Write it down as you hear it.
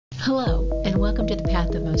Hello, and welcome to the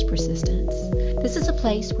Path of Most Persistence. This is a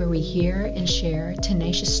place where we hear and share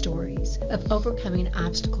tenacious stories of overcoming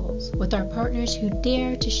obstacles with our partners who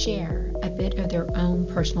dare to share a bit of their own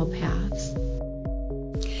personal paths.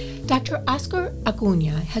 Dr. Oscar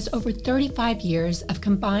Acuna has over 35 years of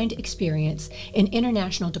combined experience in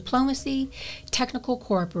international diplomacy, technical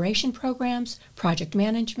cooperation programs, project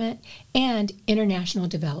management, and international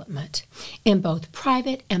development in both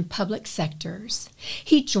private and public sectors.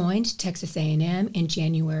 He joined Texas A&M in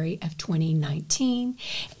January of 2019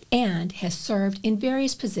 and has served in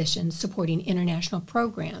various positions supporting international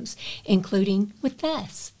programs, including with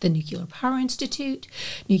us, the Nuclear Power Institute,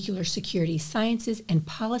 Nuclear Security Sciences and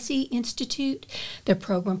Policy Institute, the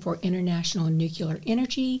Program for International Nuclear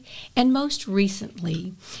Energy, and most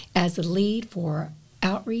recently as the lead for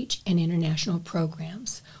outreach and international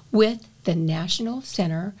programs with the National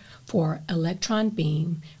Center for Electron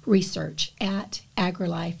Beam Research at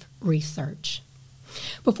AgriLife Research.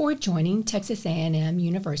 Before joining Texas A&M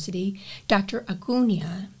University, Dr.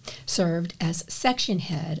 Acuna served as section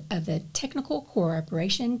head of the Technical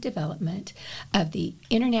Cooperation Development of the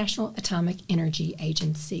International Atomic Energy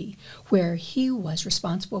Agency, where he was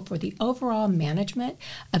responsible for the overall management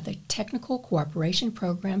of the Technical Cooperation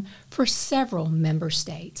Program for several member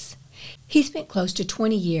states. He spent close to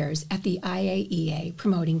 20 years at the IAEA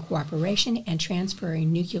promoting cooperation and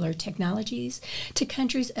transferring nuclear technologies to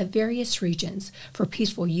countries of various regions for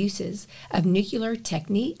peaceful uses of nuclear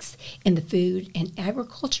techniques in the food and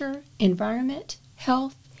agriculture, environment,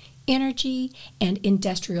 health, energy, and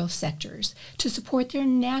industrial sectors to support their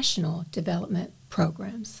national development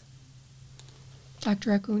programs.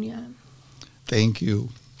 Dr. Acuna. Thank you.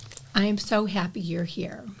 I am so happy you're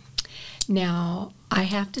here. Now, I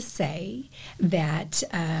have to say that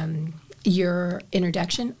your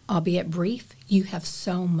introduction, albeit brief, you have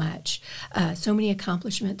so much, so many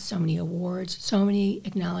accomplishments, so many awards, so many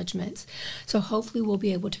acknowledgments. So hopefully we'll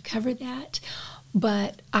be able to cover that.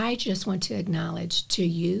 But I just want to acknowledge to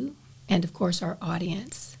you and, of course, our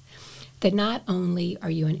audience that not only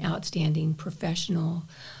are you an outstanding professional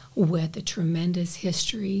with a tremendous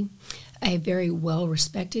history, a very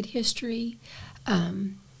well-respected history,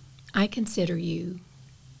 I consider you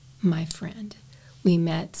my friend. We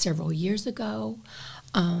met several years ago,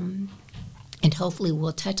 and hopefully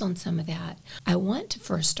we'll touch on some of that. I want to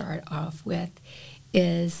first start off with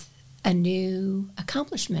is a new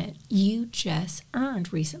accomplishment you just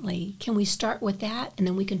earned recently. Can we start with that, and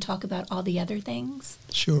then we can talk about all the other things?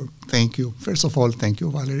 Sure. Thank you. First of all, thank you,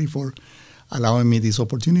 Valerie, for allowing me this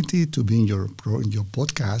opportunity to be in your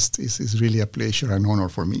podcast. It's really a pleasure and honor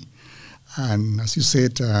for me. And as you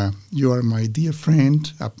said, you are my dear friend,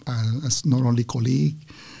 as not only colleague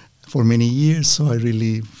for many years, so I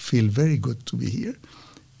really feel very good to be here.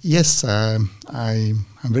 Yes, I'm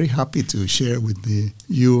very happy to share with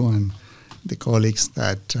you and the colleagues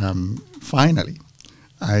that finally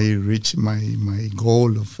I reached my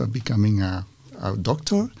goal of becoming a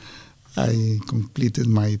doctor. I completed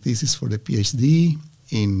my thesis for the PhD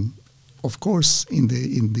of course, in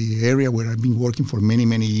the area where I've been working for many,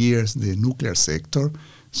 many years, the nuclear sector.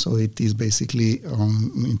 So it is basically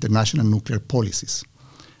on international nuclear policies.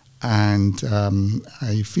 And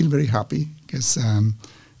I feel very happy because,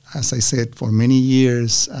 as I said, for many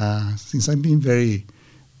years, since I've been very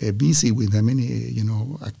busy with many,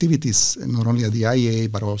 activities, not only at the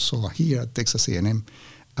IAEA, but also here at Texas A&M,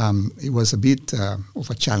 it was a bit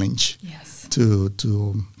of a challenge. Yes. To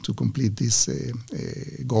complete this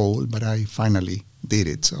goal, but I finally did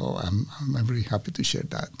it. So I'm very happy to share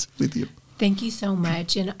that with you. Thank you so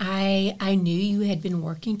much. And I knew you had been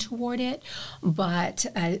working toward it, but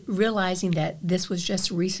realizing that this was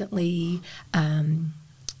just recently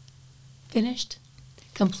finished,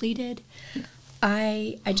 completed,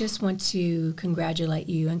 I just want to congratulate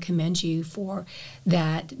you and commend you for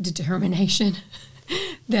that determination,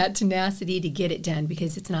 that tenacity to get it done,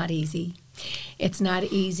 because it's not easy. It's not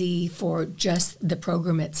easy for just the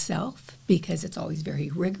program itself because it's always very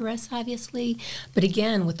rigorous, obviously. But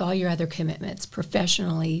again, with all your other commitments,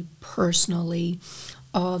 professionally, personally,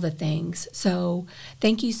 all the things. So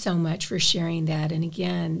thank you so much for sharing that. And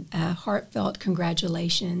again, heartfelt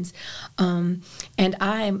congratulations. And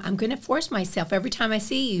I'm going to force myself every time I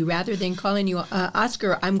see you, rather than calling you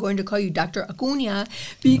Oscar, I'm going to call you Dr. Acuna,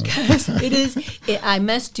 because I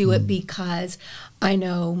must do it because I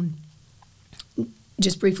know,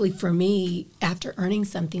 just briefly for me, after earning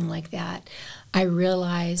something like that, I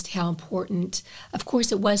realized how important, of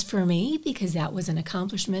course, it was for me, because that was an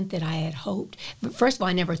accomplishment that I had hoped. But first of all,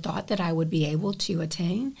 I never thought that I would be able to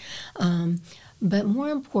attain. But more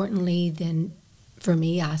importantly than for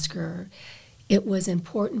me, Oscar, it was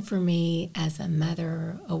important for me as a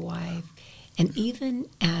mother, a wife, and even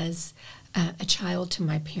as a child to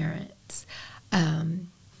my parents.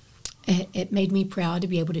 It made me proud to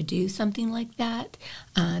be able to do something like that,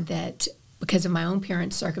 that because of my own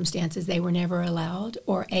parents' circumstances, they were never allowed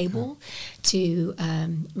or able to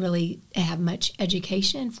really have much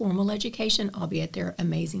education, formal education, albeit they're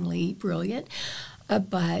amazingly brilliant.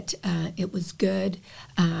 But it was good.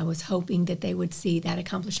 I was hoping that they would see that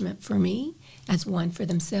accomplishment for me as one for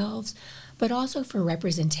themselves, but also for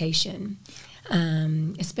representation.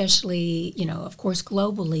 Especially, of course,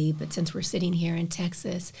 globally, but since we're sitting here in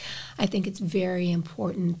Texas, I think it's very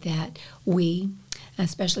important that we,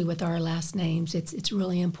 especially with our last names, it's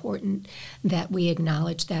really important that we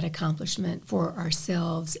acknowledge that accomplishment for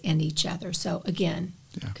ourselves and each other. So again,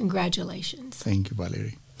 congratulations. Thank you,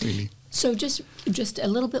 Valerie, really. So just a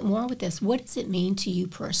little bit more with this. What does it mean to you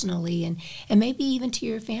personally, and maybe even to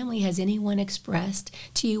your family? Has anyone expressed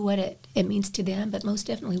to you what it means to them? But most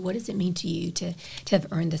definitely, what does it mean to you to have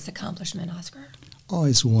earned this accomplishment, Oscar? Oh,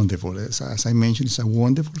 it's wonderful. As I mentioned, it's a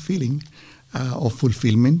wonderful feeling of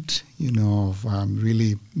fulfillment, of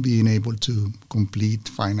really being able to complete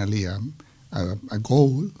finally a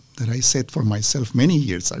goal that I set for myself many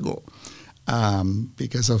years ago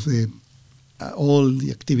because of all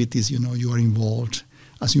the activities, you are involved,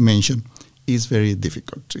 as you mentioned, is very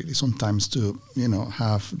difficult, really, sometimes to,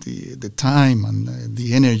 have the time and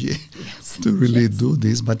the energy to really do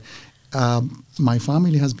this. But my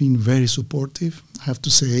family has been very supportive, I have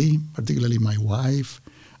to say, particularly my wife.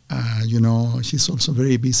 She's also a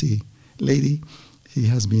very busy lady. She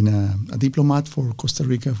has been a diplomat for Costa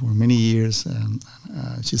Rica for many years.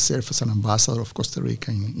 She served as an ambassador of Costa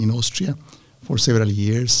Rica in Austria for several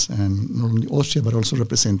years, and not only Austria, but also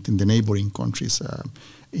representing the neighboring countries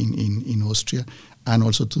in Austria, and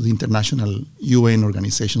also to the international UN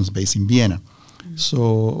organizations based in Vienna. Mm-hmm.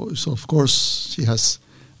 So of course, she has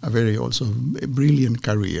a brilliant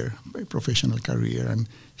career, a professional career, and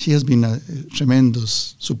she has been a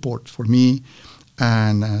tremendous support for me,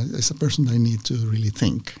 and as a person I need to really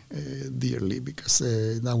thank dearly, because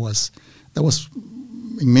that was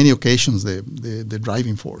in many occasions the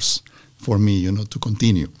driving force for me, to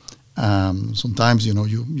continue. Sometimes,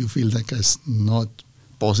 you feel like it's not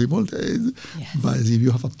possible, but if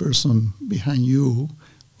you have a person behind you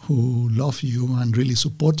who love you and really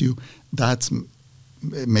support you, that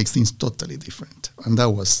makes things totally different. And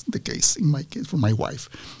that was the case in my case for my wife.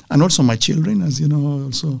 And also my children, as you know,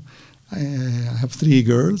 also I have 3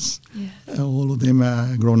 girls. Yes. All of them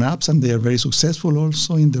are grown-ups, and they are very successful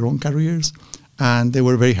also in their own careers. And they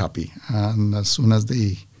were very happy. And as soon as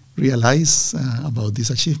they realized about this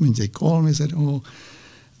achievement, they called me and said, "Oh,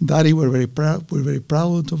 Daddy, we're very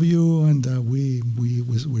proud of you, and we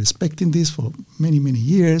were expecting this for many, many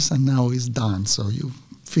years, and now it's done. So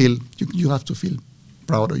you have to feel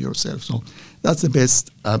proud of yourself." So that's the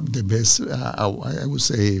best I would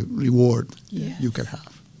say reward you can have.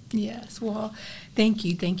 Yes, well, thank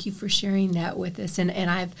you for sharing that with us. And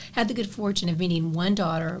I've had the good fortune of meeting one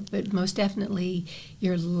daughter, but most definitely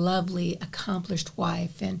your lovely, accomplished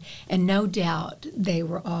wife. And no doubt they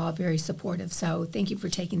were all very supportive. So thank you for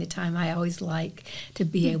taking the time. I always like to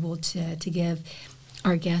be able to give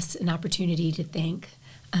our guests an opportunity to thank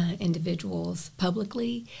individuals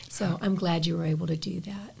publicly. So I'm glad you were able to do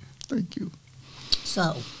that. Thank you.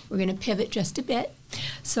 So we're going to pivot just a bit.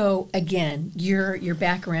 So again, your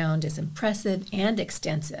background is impressive and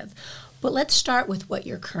extensive, but let's start with what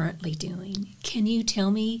you're currently doing. Can you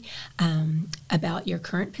tell me about your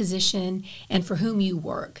current position and for whom you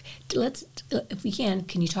work? If we can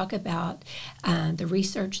you talk about the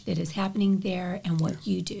research that is happening there and what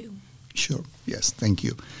you do? Sure. Yes. Thank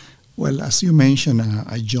you. Well, as you mentioned,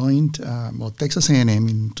 I joined Texas A&M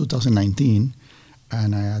in 2019.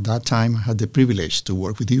 And at that time, I had the privilege to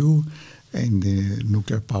work with you in the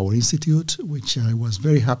Nuclear Power Institute, which I was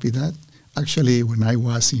very happy that. Actually, when I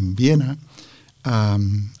was in Vienna,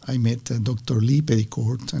 I met Dr. Lee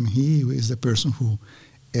Petticourt, and he is the person who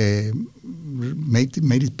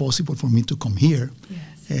made it possible for me to come here.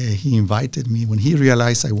 Yes. He invited me. When he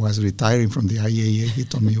realized I was retiring from the IAEA, he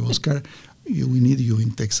told me, "Oscar, we need you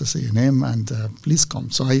in Texas A&M, and please come."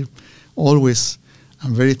 So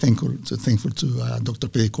I'm very thankful to Dr.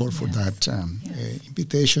 Petticourt for that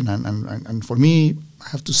invitation. And for me, I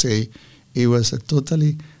have to say, it was a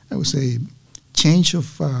totally, I would say, change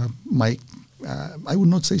of my, I would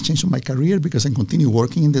not say change of my career because I continue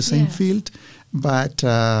working in the same field, but,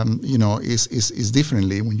 it's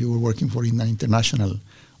differently when you were working for an international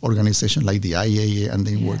organization like the IAEA and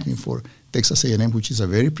then working for Texas A&M, which is a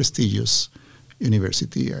very prestigious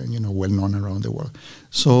university and, well-known around the world.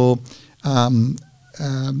 So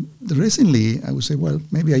Recently, I would say, well,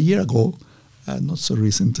 maybe a year ago, not so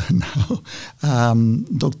recent now,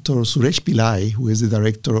 Dr. Suresh Pillai, who is the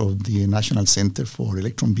director of the National Center for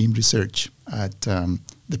Electron Beam Research at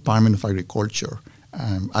Department of Agriculture,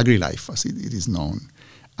 AgriLife, as it is known,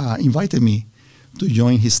 invited me to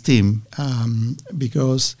join his team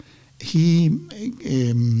because he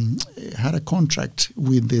had a contract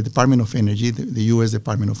with the Department of Energy, the U.S.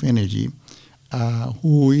 Department of Energy,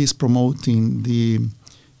 who is promoting the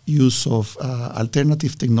use of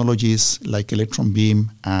alternative technologies like electron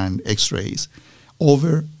beam and X-rays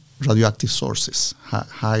over radioactive sources,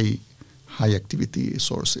 high activity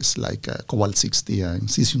sources like cobalt-60 and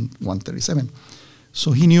cesium-137.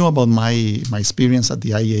 So he knew about my experience at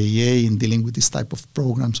the IAEA in dealing with this type of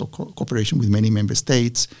programs or cooperation with many member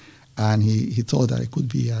states, and he thought that it could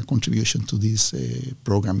be a contribution to this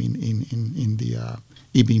program in the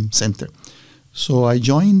E-beam Center. So I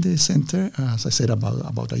joined the center, as I said,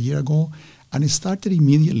 about a year ago, and I started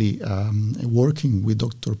immediately working with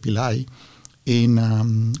Dr. Pillai in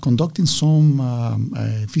conducting some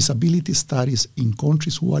feasibility studies in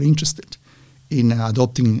countries who are interested in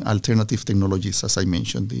adopting alternative technologies, as I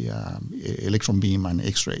mentioned, the electron beam and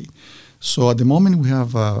X-ray. So at the moment we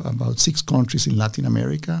have about 6 countries in Latin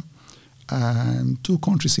America and 2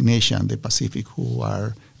 countries in Asia and the Pacific who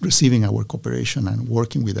are receiving our cooperation and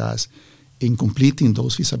working with us in completing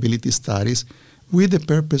those feasibility studies with the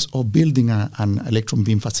purpose of building an electron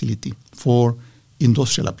beam facility for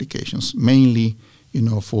industrial applications, mainly,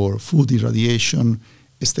 for food irradiation,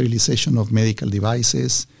 sterilization of medical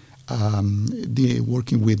devices,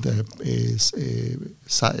 working with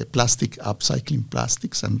plastic upcycling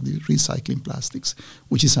plastics and recycling plastics,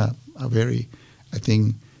 which is a very, I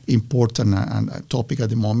think, important topic at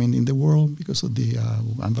the moment in the world because of the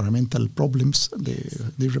environmental problems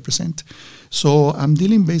they represent. So I'm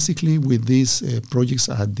dealing basically with these projects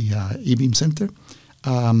at the E-beam Center,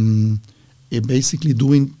 basically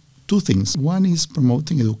doing 2 things. One is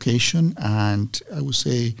promoting education and I would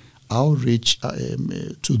say outreach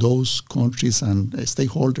to those countries and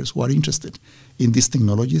stakeholders who are interested in these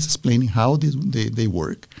technologies, explaining how they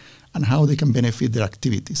work and how they can benefit their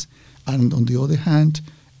activities. And on the other hand,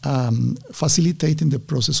 facilitating the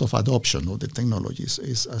process of adoption of the technologies.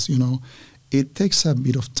 As you know, it takes a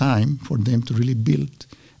bit of time for them to really build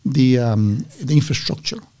the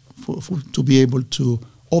infrastructure to be able to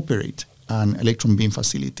operate an electron beam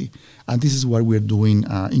facility. And this is what we're doing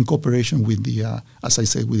in cooperation with as I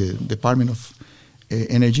said, with the Department of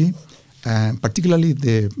Energy, and particularly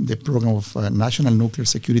the program of National Nuclear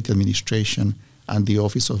Security Administration and the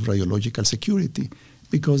Office of Radiological Security,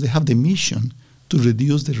 because they have the mission to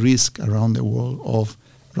reduce the risk around the world of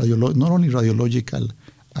not only radiological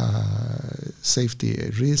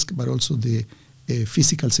safety risk, but also the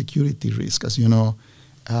physical security risk. As you know,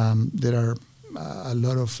 there are a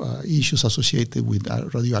lot of issues associated with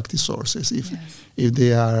radioactive sources. If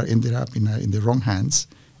they are ended up in the wrong hands,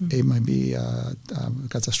 it might be a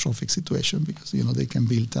catastrophic situation because they can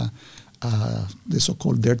build the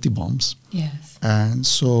so-called dirty bombs. Yes. And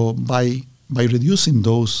so by reducing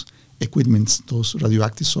those equipments, those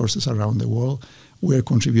radioactive sources around the world, we're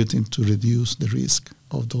contributing to reduce the risk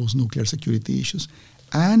of those nuclear security issues.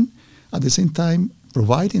 And at the same time,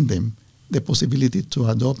 providing them the possibility to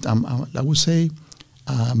adopt, I would say,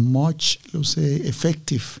 a much,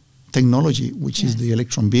 effective technology, which is the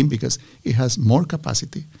electron beam, because it has more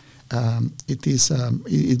capacity.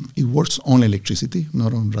 It works on electricity,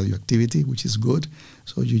 not on radioactivity, which is good.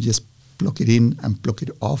 So you just plug it in and plug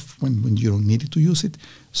it off when you don't need it to use it.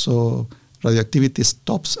 So radioactivity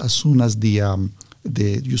stops as soon as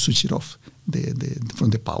you switch it off from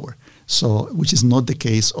the power. So, which is not the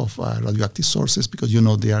case of radioactive sources because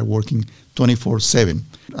they are working 24/7.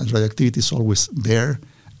 Radioactivity is always there,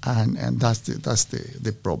 and that's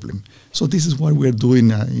the problem. So this is what we're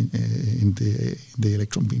doing in the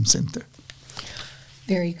Electron Beam Center.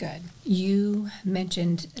 Very good. You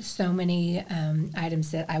mentioned so many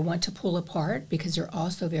items that I want to pull apart because they're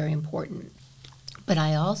also very important. But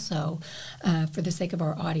I also, for the sake of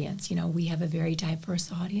our audience, we have a very diverse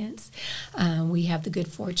audience. We have the good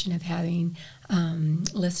fortune of having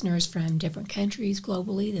listeners from different countries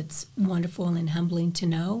globally. That's wonderful and humbling to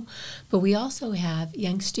know. But we also have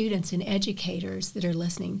young students and educators that are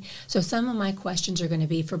listening. So some of my questions are going to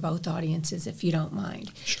be for both audiences, if you don't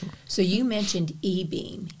mind. Sure. So you mentioned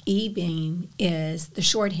E-beam. E-beam is the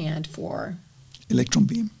shorthand for? Electron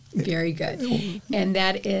beam. Very good. And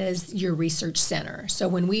that is your research center. So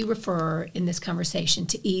when we refer in this conversation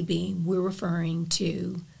to E-beam, we're referring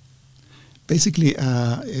to? Basically,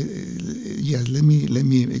 let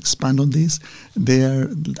me expand on this. They are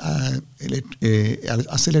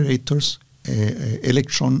accelerators,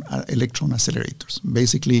 electron accelerators.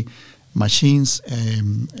 Basically, machines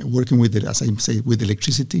working with it, as I say, with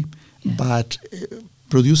electricity, but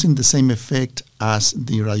producing the same effect as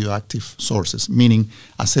the radioactive sources, meaning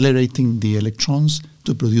accelerating the electrons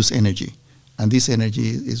to produce energy. And this energy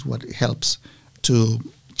is what helps to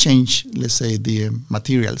change, let's say, the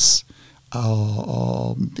materials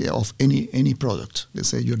of any product. Let's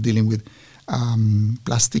say you're dealing with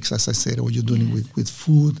plastics, as I said, or you're dealing with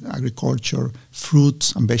food, agriculture,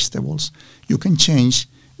 fruits and vegetables. You can change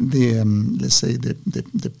the let's say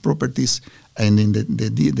the properties and in the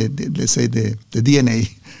let's say the DNA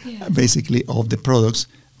basically of the products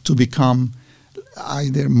to become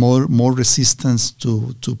either more resistant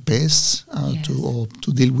to pests, or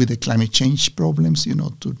to deal with the climate change problems,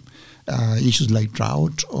 to issues like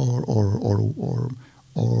drought or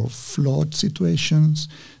flood situations.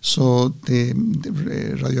 So the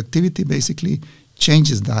radioactivity basically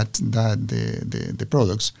changes the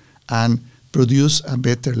products and produce a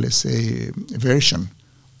better, let's say, version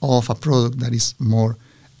of a product that is more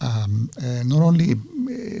not only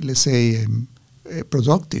let's say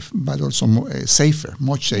productive, but also more, safer,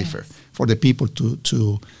 much safer for the people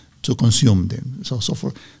to consume them.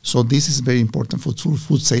 So this is very important for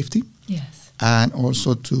food safety. Yes. And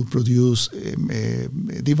also to produce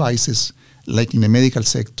devices like in the medical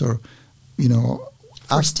sector,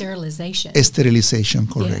 for sterilization. Sterilization,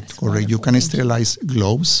 correct, Yes, correct. wonderful. You can sterilize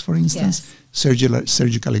gloves, for instance,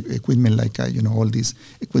 surgical equipment like all these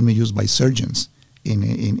equipment used by surgeons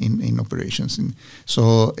in operations. And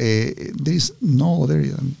so there is no other.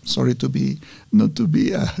 I'm sorry not to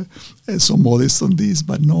be so modest on this,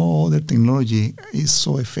 but no other technology is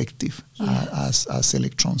so effective as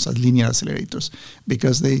electrons, as linear accelerators,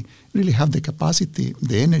 because they really have the capacity,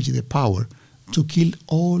 the energy, the power to kill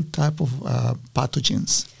all type of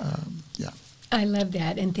pathogens. I love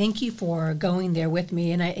that, and thank you for going there with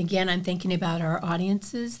me. And I'm thinking about our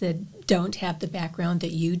audiences that don't have the background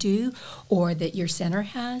that you do or that your center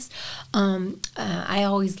has. I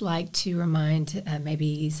always like to remind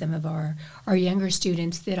maybe some of our younger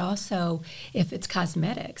students that also, if it's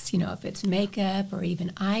cosmetics, if it's makeup or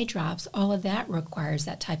even eye drops, all of that requires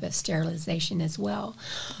that type of sterilization as well.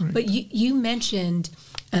 Right. But you mentioned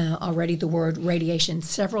already the word radiation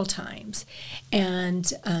several times,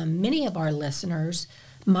 and many of our listeners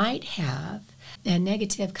might have a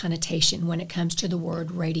negative connotation when it comes to the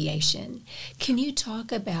word radiation. Can you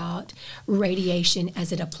talk about radiation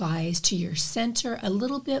as it applies to your center a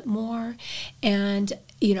little bit more? And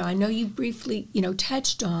I know you briefly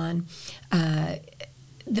touched on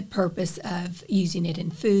the purpose of using it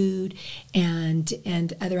in food and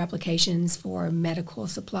other applications for medical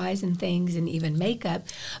supplies and things, and even makeup.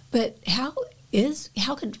 But how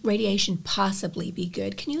could radiation possibly be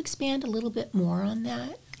good? Can you expand a little bit more on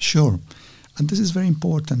that? Sure. And this is very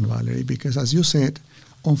important, Valerie, because as you said,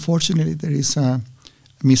 unfortunately there is a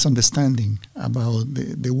misunderstanding about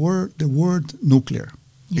the word nuclear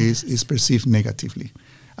is perceived negatively.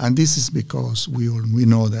 And this is because we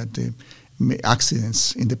know that the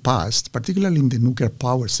accidents in the past, particularly in the nuclear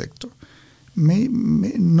power sector, may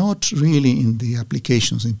not really in the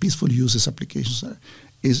applications, in peaceful uses applications,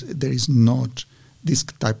 there is not this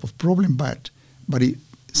type of problem, but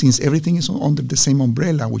since everything is under the same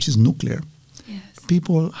umbrella, which is nuclear,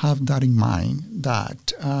 people have that in mind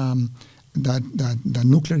that that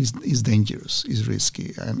nuclear is dangerous, is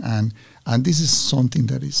risky, and this is something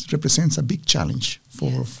that represents a big challenge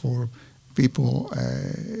for people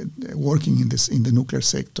working in the nuclear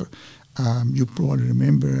sector. You probably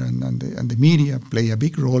remember, and the media play a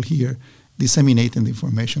big role here, disseminating the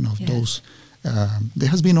information of those. There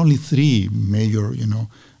has been only 3 major,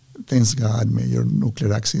 thanks God, major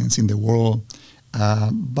nuclear accidents in the world,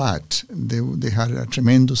 but they had a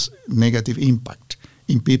tremendous negative impact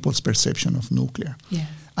in people's perception of nuclear. Yes.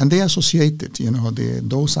 And they associated,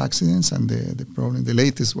 those accidents and the problem. The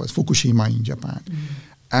latest was Fukushima in Japan. Mm-hmm.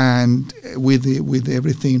 And with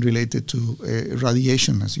everything related to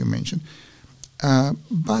radiation, as you mentioned.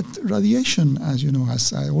 But radiation, as you know,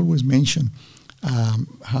 as I always mention,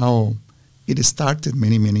 how it started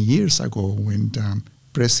many, many years ago when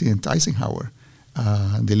President Eisenhower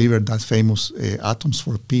delivered that famous Atoms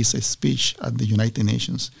for Peace speech at the United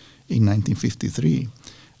Nations in 1953.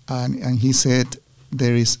 And he said,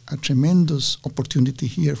 there is a tremendous opportunity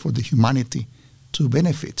here for the humanity to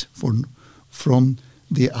benefit from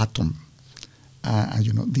the atom.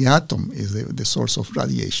 The atom is the source of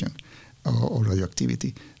radiation or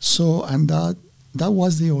radioactivity. So, and that that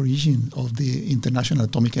was the origin of the International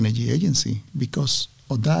Atomic Energy Agency, because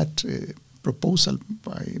of that proposal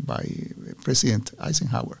by President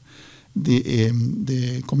Eisenhower. The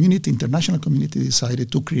international community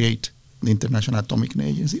decided to create the International Atomic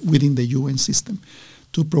Energy Agency within the UN system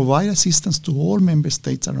to provide assistance to all member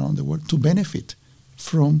states around the world to benefit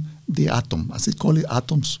from the atom, as they call it,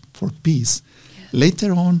 atoms for peace. Yeah.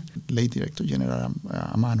 Later on, late Director General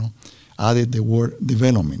Amano added the word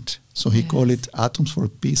development. So he called it atoms for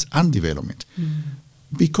peace and development.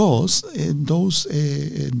 Because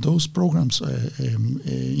those programs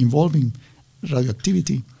involving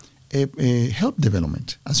radioactivity help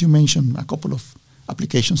development. As you mentioned, a couple of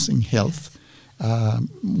applications in health.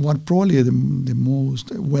 One probably the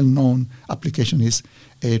most well-known application is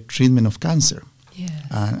treatment of cancer. Yes.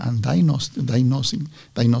 And diagnostic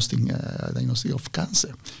of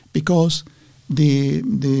cancer, because it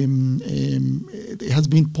has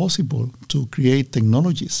been possible to create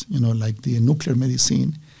technologies, like the nuclear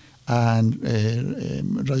medicine and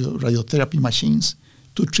radiotherapy machines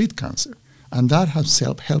to treat cancer, and that has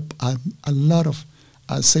helped a lot of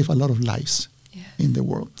save a lot of lives in the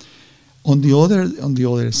world. On the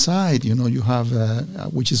other side, you have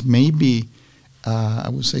which is maybe I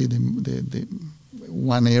would say the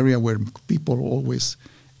one area where people always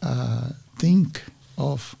think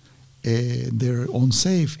of their own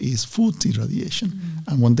safe is food irradiation.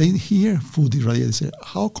 And when they hear food irradiated, they say,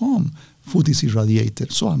 how come food is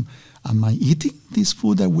irradiated? So am I eating this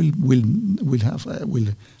food that will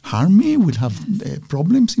harm me, will have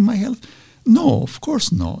problems in my health? No, of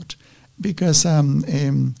course not. Because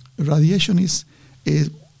radiation is,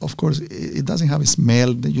 of course, it doesn't have a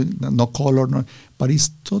smell, no color, but it's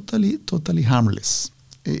totally harmless.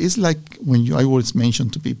 It's like when I always mention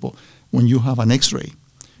to people, when you have an X-ray,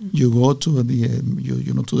 you go to the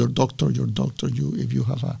to your doctor. If you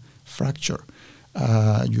have a fracture,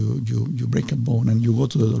 you break a bone, and you go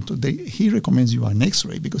to the doctor. He recommends you an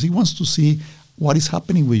X-ray because he wants to see what is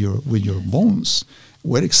happening with your bones,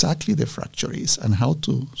 where exactly the fracture is, and how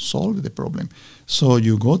to solve the problem. So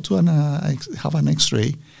you go to have an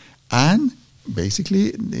X-ray, and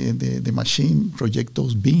basically the machine projects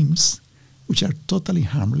those beams, which are totally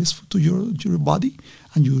harmless to your body,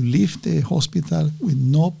 and you leave the hospital with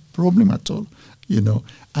no problem at all,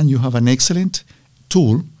 and you have an excellent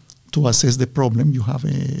tool to assess the problem you have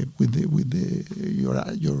with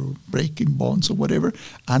your breaking bones or whatever,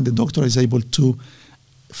 and the doctor is able to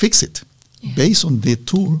fix it based on the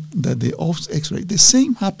tool that the X-ray. The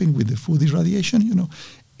same happened with the food irradiation.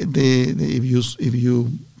 If you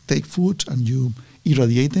take food and you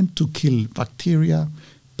irradiate them to kill bacteria,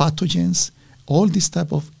 pathogens, all these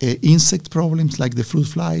type of insect problems like the fruit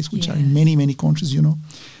flies, which are in many countries,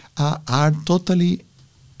 are totally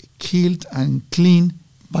killed and cleaned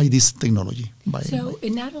by this technology. So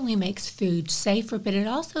it not only makes food safer, but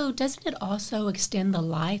doesn't it also extend the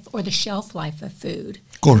life or the shelf life of food?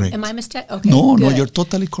 Correct. Am I mistaken? Okay, No, you're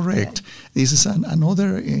totally correct. Good. This is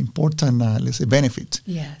another important, let's say, benefit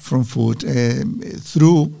from food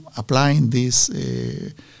through applying this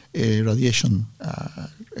radiation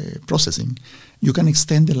processing. You can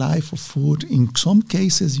extend the life of food. In some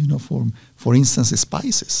cases, for instance,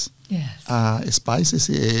 spices. Yes. Spices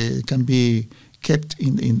can be kept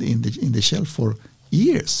in the shelf for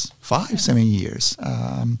years, 5-7 years.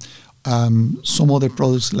 Some other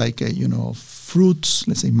products like fruits,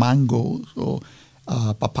 let's say mangoes or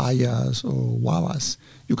papayas or guavas,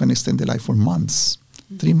 you can extend the life for months,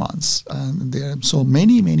 3 months. And there are so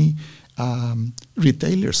many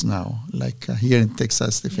retailers now, like here in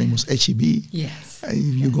Texas, the famous H-E-B. Yes.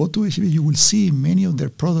 If you go to H-E-B, you will see many of their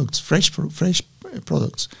products, fresh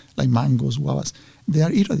products like mangoes, guavas, they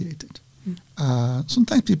are irradiated.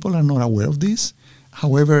 Sometimes people are not aware of this.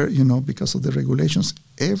 However, because of the regulations,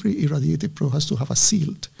 every irradiated product has to have a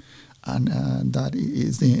shield, and that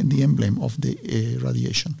is the emblem of the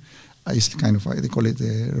radiation. It's kind of, they call it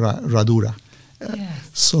the radura.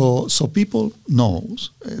 So people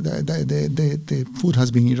knows that the food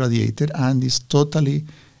has been irradiated and is totally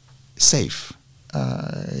safe.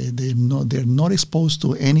 They're not exposed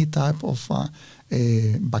to any type of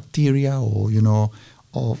bacteria or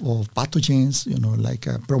of pathogens, like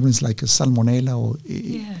problems like salmonella or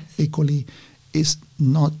E. coli is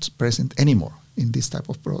not present anymore in this type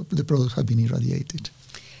of product. The products have been irradiated.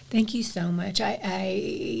 Thank you so much.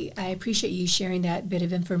 I appreciate you sharing that bit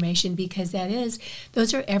of information, because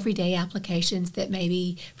those are everyday applications that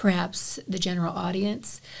maybe perhaps the general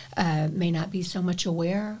audience may not be so much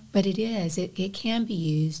aware, but it can be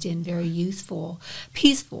used in very useful,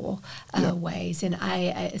 peaceful ways. And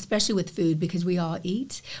I especially with food, because we all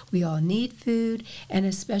eat, we all need food, and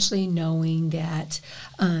especially knowing that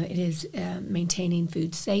it is maintaining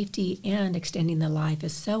food safety and extending the life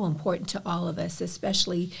is so important to all of us,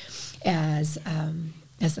 especially as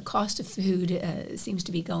the cost of food seems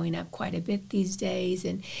to be going up quite a bit these days,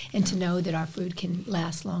 and to know that our food can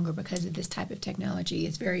last longer because of this type of technology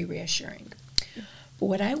is very reassuring. But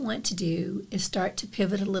what I want to do is start to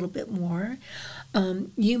pivot a little bit more.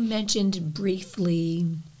 You mentioned briefly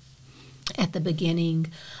at the beginning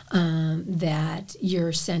that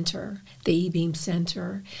your center, the E-beam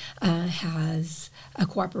Center, has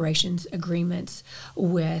cooperations agreements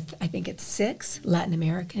with, I think it's 6 Latin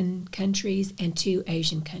American countries and 2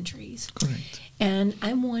 Asian countries. Correct. And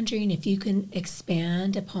I'm wondering if you can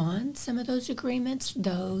expand upon some of those agreements,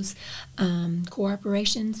 those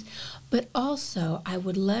cooperations. But also, I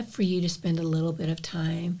would love for you to spend a little bit of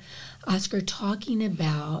time, Oscar, talking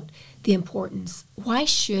about the importance. Why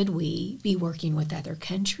should we be working with other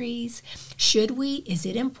countries? Should we? Is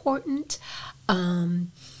it important? And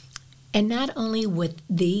not only with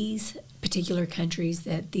these particular countries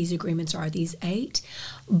that these agreements are, these 8,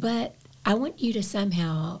 but I want you to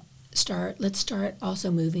somehow let's start also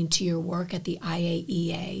moving to your work at the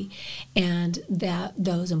IAEA and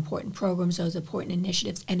those important programs, those important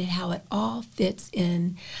initiatives, and how it all fits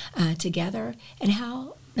in together, and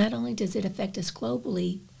how not only does it affect us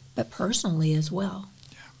globally, but personally as well.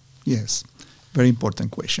 Yes, very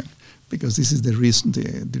important question, because this is the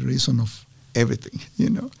reason of everything,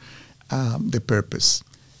 the purpose.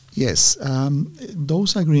 Yes,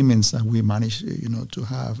 those agreements that we managed, to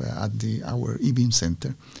have at our E-beam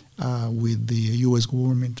Center with the U.S.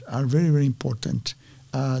 government are very, very important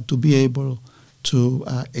to be able to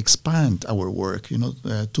expand our work,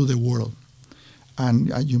 to the world.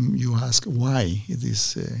 And you ask why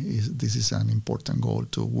this is an important goal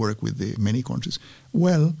to work with the many countries.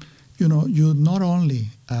 Well, you're not only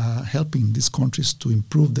helping these countries to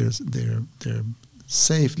improve their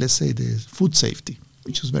safe, let's say, the food safety,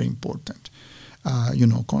 which is very important. I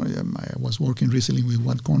was working recently with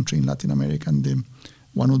one country in Latin America, and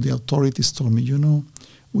one of the authorities told me,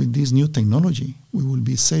 with this new technology, we will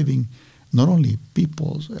be saving not only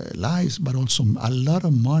people's lives, but also a lot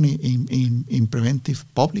of money in preventive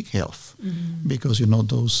public health, because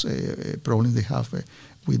those problems they have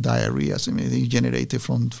with diarrhea, they generated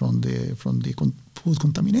from the food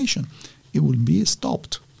contamination, it will be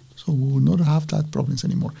stopped, so we will not have that problems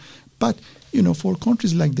anymore. But for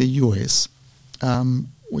countries like the U.S.,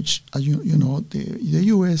 which the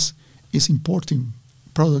U.S. is importing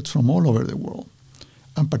products from all over the world,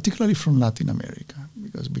 and particularly from Latin America,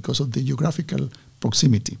 because of the geographical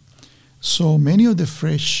proximity. So many of the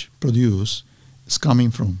fresh produce is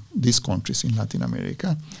coming from these countries in Latin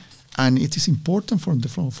America, and it is important for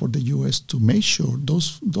the U.S. to make sure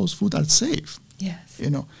those food are safe. Yes.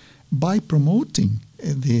 By promoting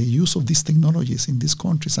the use of these technologies in these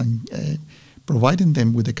countries and providing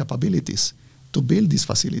them with the capabilities to build these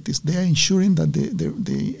facilities, they are ensuring that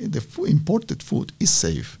the imported food is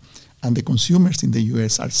safe, and the consumers in the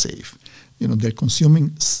U.S. are safe. They're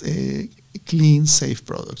consuming clean, safe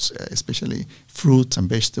products, especially fruits and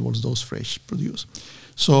vegetables, those fresh produce.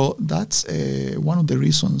 So that's one of the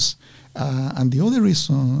reasons. And the other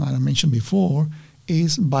reason I mentioned before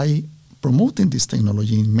is by promoting this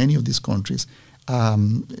technology in many of these countries,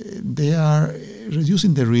 they are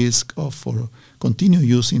reducing the risk for continue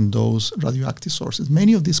using those radioactive sources.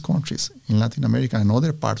 Many of these countries in Latin America and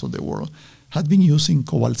other parts of the world had been using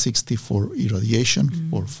cobalt-60 for irradiation,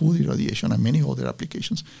 for food irradiation, and many other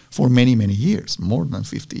applications for many, many years, more than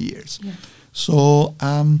 50 years. Yeah. So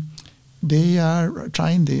they are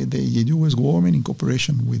trying, the U.S. government in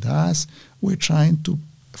cooperation with us, we're trying to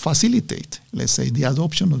facilitate, let's say, the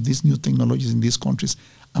adoption of these new technologies in these countries.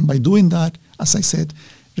 And by doing that, as I said,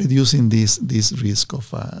 reducing this risk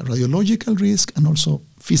of radiological risk and also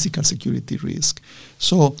physical security risk.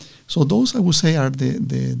 So those, I would say, are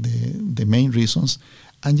the main reasons.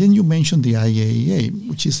 And then you mentioned the IAEA,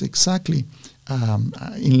 which is exactly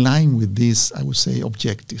in line with these, I would say,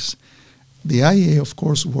 objectives. The IAEA, of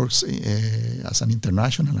course, works as an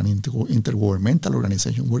international and intergovernmental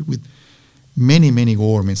organization, work with many, many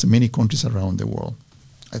governments and many countries around the world.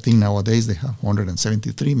 I think nowadays they have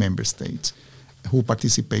 173 member states who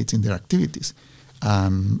participate in their activities.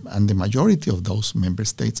 And the majority of those member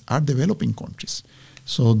states are developing countries.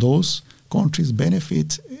 So those countries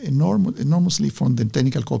benefit enormously from the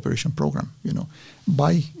technical cooperation program,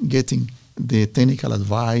 by getting the technical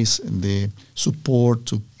advice and the support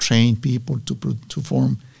to train people, to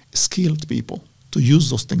form skilled people to use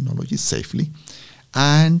those technologies safely,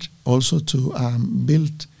 and also to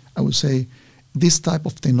build, I would say, this type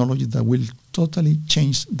of technology that will totally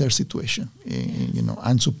change their situation,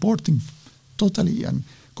 and supporting totally and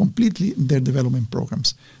completely their development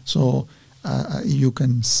programs. So you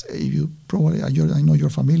probably, I know you're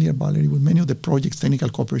familiar, Valerie, with many of the projects, technical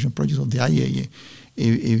cooperation projects of the IAEA.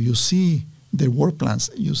 If you see their work plans,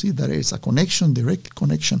 you see there is a connection, direct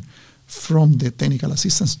connection from the technical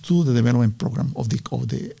assistance to the development program of the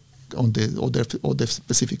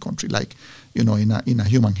specific country. Like, in a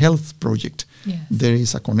human health project, there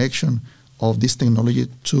is a connection of this technology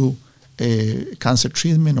to cancer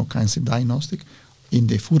treatment or cancer diagnostic. In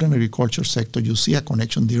the food and agriculture sector, you see a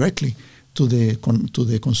connection directly to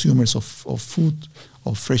the consumers of food,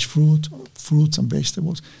 of fresh fruits and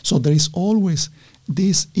vegetables. So there is always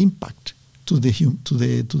this impact to the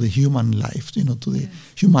human life, to the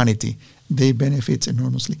humanity. They benefit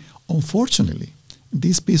enormously. Unfortunately,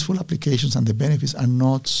 these peaceful applications and the benefits are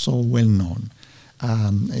not so well known.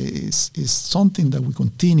 It's something that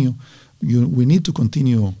we need to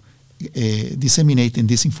continue disseminating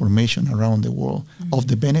this information around the world of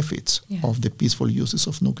the benefits of the peaceful uses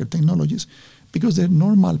of nuclear technologies, because the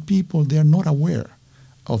normal people, they are not aware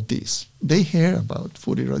of this. They hear about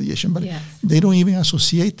food irradiation, but they don't even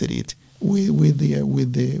associate it with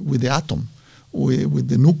the atom, with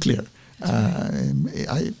the nuclear.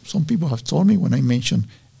 Some people have told me when I mentioned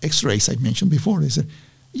X-rays, I mentioned before, they said,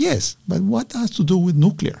 yes, but what has to do with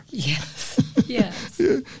nuclear? Yes, yes.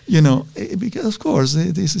 Because of course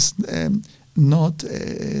this is not.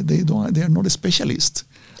 They are not a specialist.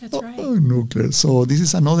 That's right. On nuclear. So this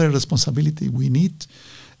is another responsibility we need.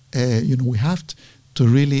 We have to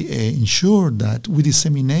really ensure that we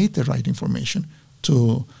disseminate the right information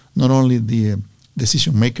to not only the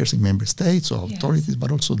decision makers in member states or authorities,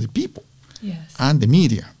 but also the people. Yes. And the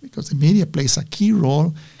media, because the media plays a key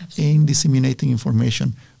role in disseminating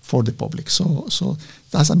information for the public. So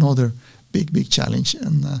that's another big challenge.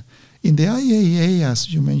 And in the IAEA,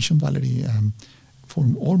 as you mentioned, Valerie, for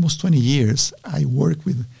almost 20 years, I worked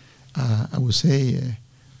with, I would say,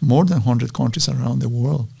 more than 100 countries around the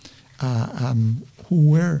world who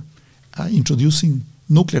were introducing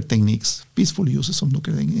nuclear techniques, peaceful uses of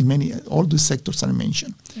nuclear techniques in all the sectors I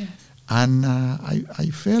mentioned. Yes. And I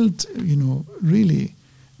felt, really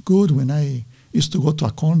good when I used to go to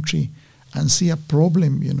a country and see a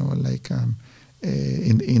problem, like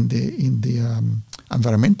in the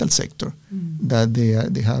environmental sector, that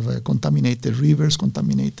they have contaminated rivers,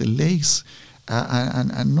 contaminated lakes,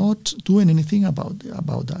 and not doing anything about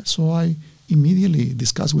that. So I immediately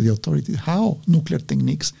discussed with the authorities how nuclear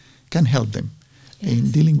techniques can help them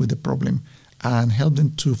in dealing with the problem, and help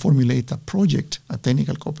them to formulate a project, a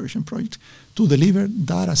technical cooperation project, to deliver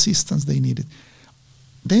that assistance they needed.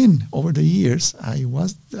 Then, over the years, I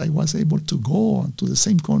was able to go to the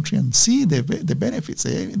same country and see the benefits,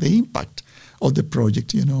 the impact of the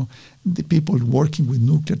project. The people working with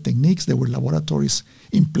nuclear techniques, there were laboratories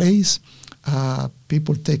in place,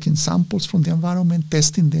 people taking samples from the environment,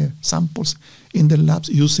 testing the samples in the labs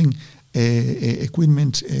using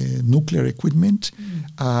nuclear equipment,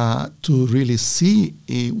 to really see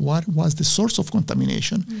what was the source of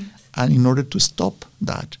contamination, and in order to stop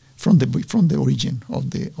that from the origin of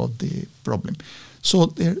the problem. So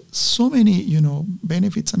there are so many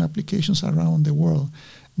benefits and applications around the world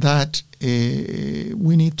that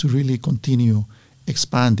we need to really continue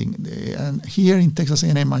expanding. And here in Texas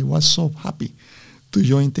A&M, I was so happy to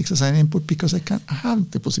join Texas A&M because I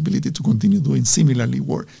have the possibility to continue doing similar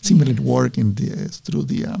work through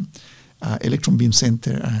the Electron Beam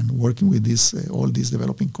Center and working with all these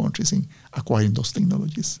developing countries in acquiring those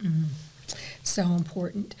technologies. Mm-hmm. So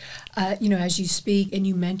important. As you speak and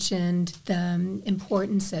you mentioned the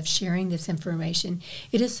importance of sharing this information,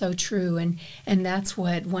 it is so true, and that's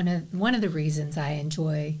what one of the reasons I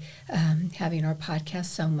enjoy having our podcast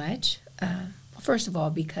so much. First of all,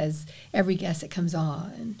 because every guest that comes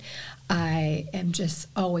on, I am just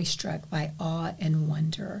always struck by awe and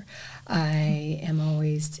wonder. I am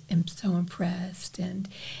so impressed, and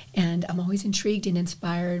I'm always intrigued and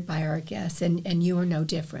inspired by our guests, and you are no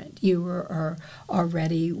different. You are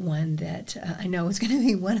already one that I know is going to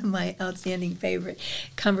be one of my outstanding favorite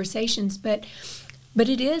conversations, but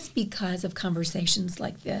it is because of conversations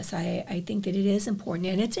like this. I think that it is important,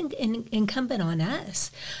 and it's incumbent on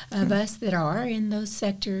us, us that are in those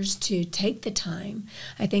sectors, to take the time.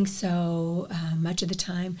 I think so much of the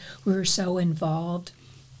time we're so involved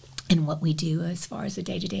and what we do as far as the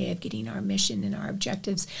day-to-day of getting our mission and our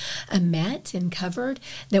objectives met and covered,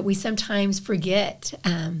 that we sometimes forget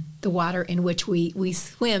the water in which we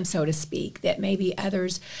swim, so to speak, that maybe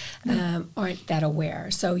others aren't that aware.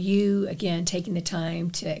 So you, again, taking the time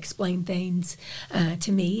to explain things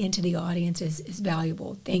to me and to the audience is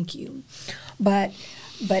valuable. Thank you. But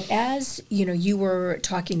as you were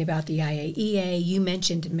talking about the IAEA, you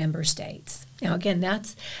mentioned member states. Now, again,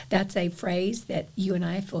 that's a phrase that you and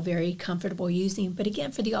I feel very comfortable using. But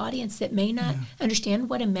again, for the audience that may not understand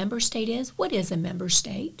what a member state is, what is a member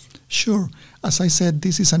state? Sure. As I said,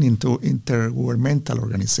 this is an intergovernmental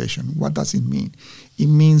organization. What does it mean? It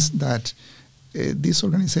means that this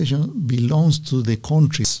organization belongs to the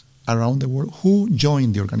countries around the world who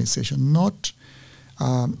join the organization, not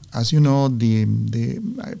as you know,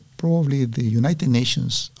 probably the United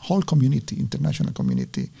Nations whole community, international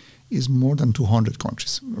community, is more than 200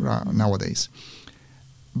 countries nowadays.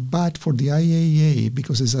 But for the IAEA,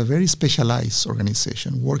 because it's a very specialized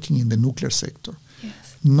organization working in the nuclear sector,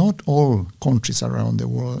 not all countries around the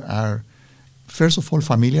world are, first of all,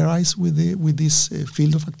 familiarized with this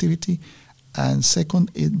field of activity, and second,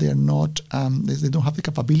 they don't have the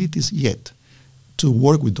capabilities yet to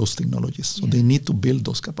work with those technologies. So they need to build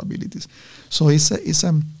those capabilities. So it's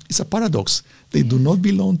a paradox. They do not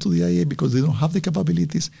belong to the IAEA because they don't have the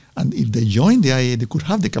capabilities, and if they join the IAEA, they could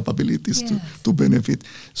have the capabilities to benefit.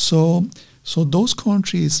 So those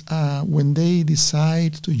countries, when they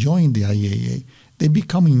decide to join the IAEA, they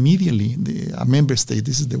become immediately a member state.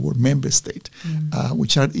 This is the word member state,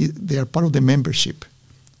 they are part of the membership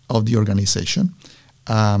of the organization.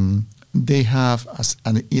 They have, as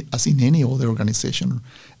in any other organization,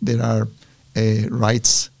 there are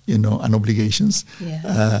rights, and obligations,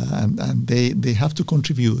 and they have to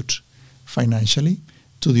contribute financially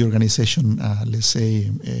to the organization, let's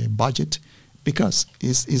say, budget, because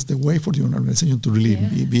it's the way for the organization to really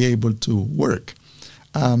be able to work.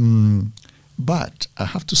 But I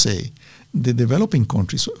have to say, the developing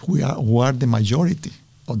countries, who are the majority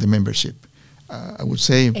of the membership, I would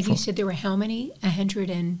say. And you said there were how many?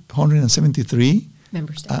 173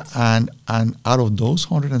 member states. And out of those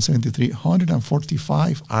 173,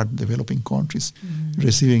 145 are developing countries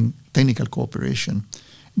receiving technical cooperation.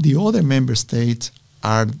 The other member states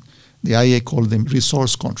are, the IAEA called them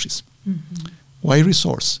resource countries. Why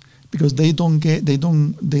resource? Because they don't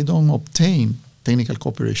obtain technical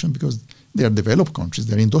cooperation because they are developed countries,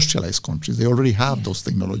 they're industrialized countries, they already have those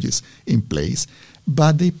technologies in place,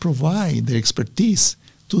 but they provide their expertise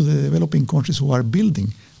to the developing countries who are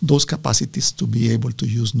building those capacities to be able to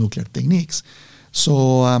use nuclear techniques.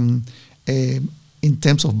 So in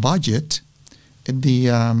terms of budget,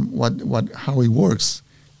 how it works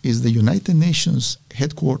is the United Nations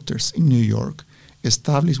headquarters in New York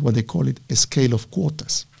establish what they call it a scale of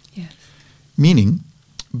quotas. Meaning,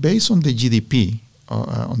 based on the GDP,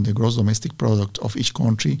 on the gross domestic product of each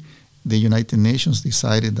country, the United Nations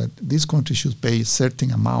decided that this country should pay a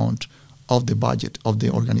certain amount of the budget of the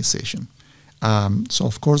organization. So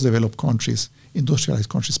of course, developed countries, industrialized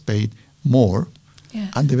countries paid more,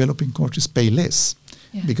 and developing countries pay less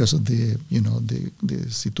because of the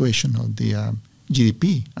situation of the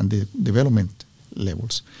GDP and the development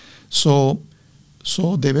levels. So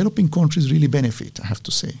developing countries really benefit, I have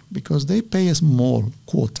to say, because they pay a small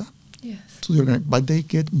quota to the organization, but they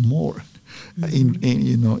get more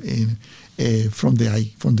from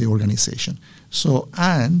the organization. So,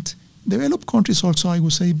 and developed countries also, I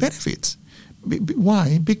would say, benefits.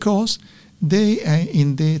 Why? Because they,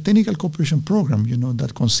 in the technical cooperation program,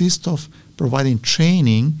 that consists of providing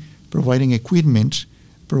training, providing equipment,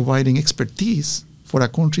 providing expertise for a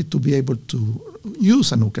country to be able to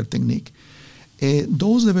use a nuclear technique,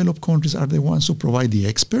 those developed countries are the ones who provide the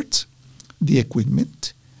experts, the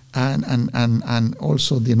equipment, and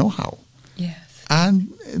also the know-how.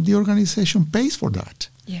 And the organization pays for that.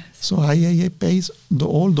 So IAEA pays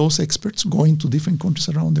all those experts going to different countries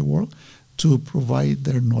around the world to provide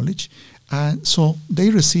their knowledge. And so they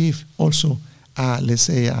receive also, let's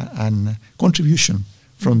say, a contribution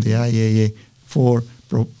from the IAEA for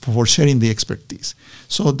sharing the expertise.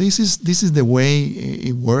 So this is the way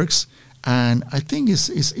it works. And I think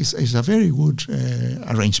it's a very good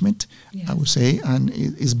arrangement, I would say, and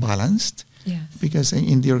it's balanced. Because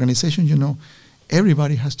in the organization,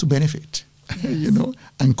 everybody has to benefit,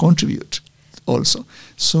 and contribute also.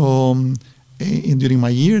 So during my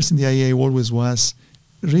years in the IAEA, I always was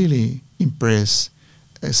really impressed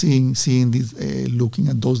seeing this, looking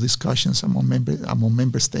at those discussions among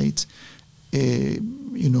member states,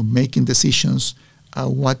 making decisions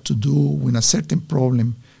what to do when a certain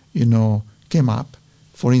problem came up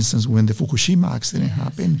For instance, when the Fukushima accident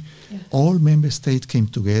happened, all member states came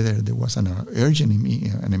together. There was an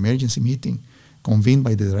emergency meeting convened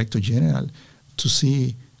by the Director General to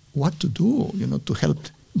see what to do, to help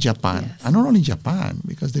Japan. Yes. And not only Japan,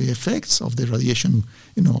 because the effects of the radiation,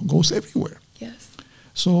 goes everywhere. Yes.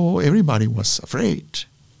 So everybody was afraid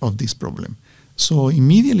of this problem. So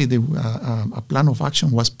immediately a plan of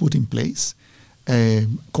action was put in place,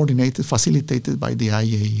 coordinated, facilitated by the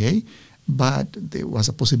IAEA, but there was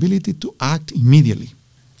a possibility to act immediately.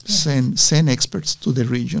 Yes. Send experts to the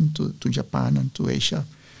region, to Japan and to Asia,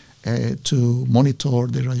 to monitor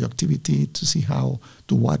the radioactivity, to see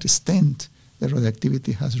to what extent the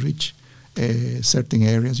radioactivity has reached certain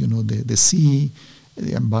areas, the sea,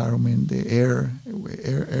 the environment, the air,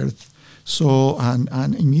 earth. So,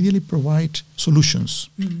 and immediately provide solutions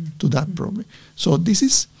to that problem. So this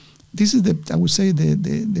is I would say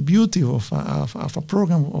the beauty of a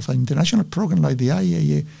program, of an international program like the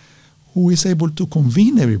IAEA, who is able to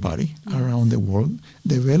convene everybody around the world,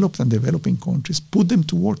 developed and developing countries, put them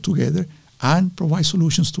to work together and provide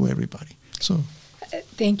solutions to everybody. So,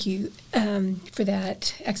 thank you for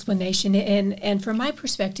that explanation. And from my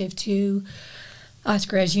perspective too,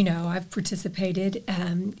 Oscar, as you know, I've participated,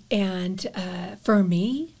 and for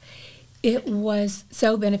me, it was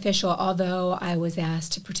so beneficial, although I was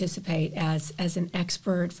asked to participate as an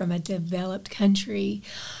expert from a developed country.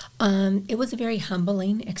 It was a very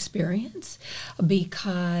humbling experience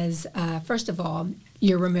because, first of all,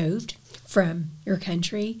 you're removed from your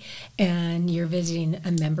country and you're visiting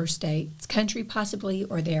a member state's country possibly,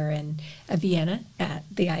 or they're in Vienna at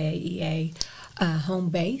the IAEA home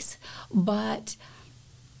base. But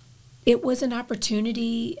it was an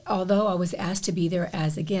opportunity, although I was asked to be there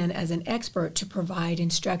as an expert, to provide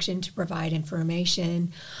instruction, to provide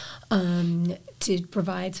information, to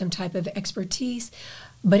provide some type of expertise.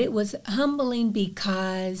 But it was humbling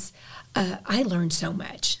because I learned so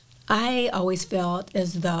much. I always felt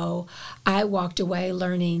as though I walked away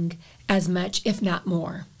learning as much, if not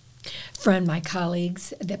more, from my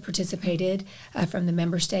colleagues that participated, from the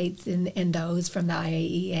member states and those from the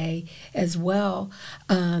IAEA as well.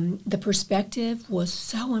 The perspective was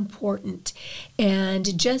so important,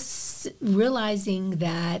 and just realizing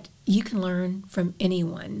that you can learn from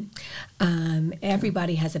anyone.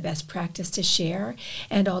 Everybody has a best practice to share,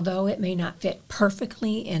 and although it may not fit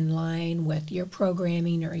perfectly in line with your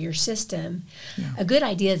programming or your system, a good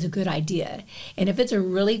idea is a good idea. And if it's a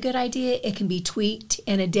really good idea, it can be tweaked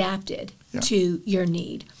and adapted to your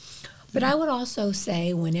need. But I would also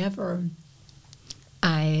say whenever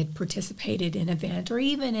I had participated in an event or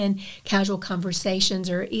even in casual conversations,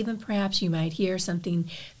 or even perhaps you might hear something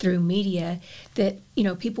through media that,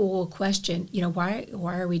 people will question, why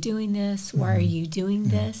are we doing this? Why are you doing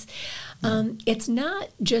this? It's not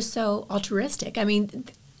just so altruistic. I mean,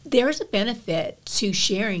 there's a benefit to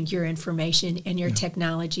sharing your information and your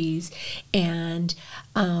technologies, and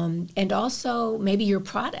also maybe your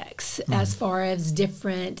products as far as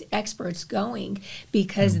different experts going,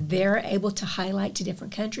 because they're able to highlight to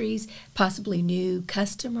different countries, possibly new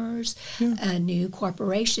customers, new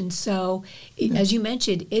corporations. So as you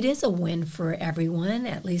mentioned, it is a win for everyone,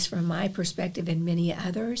 at least from my perspective and many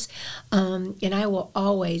others. And I will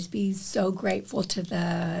always be so grateful to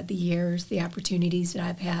the years, the opportunities that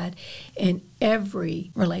I've had in every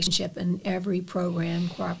relationship and every program,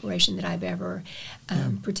 cooperation that I've ever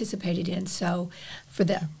participated in. So for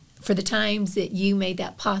the times that you made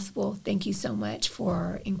that possible, thank you so much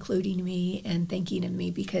for including me and thinking of me,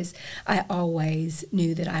 because I always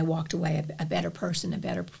knew that I walked away a better person, a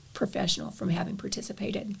better professional from having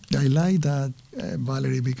participated. I like that,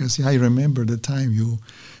 Valerie, because I remember the time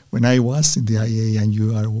when I was in the IAEA and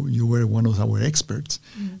you were one of our experts,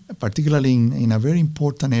 particularly in a very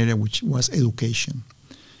important area, which was education.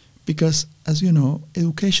 Because, as you know,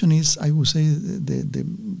 education is, I would say,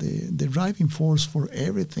 the driving force for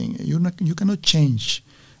everything. You cannot change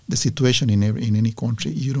the situation in any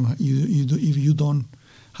country. If you don't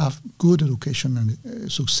have good education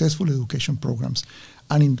and successful education programs,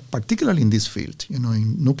 and particularly in this field,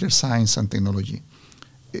 in nuclear science and technology,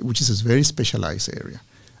 which is a very specialized area,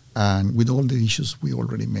 and with all the issues we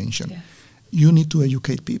already mentioned, you need to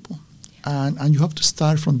educate people. And you have to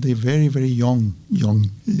start from the very, very young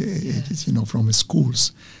ages, from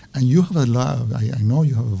schools. And you have I know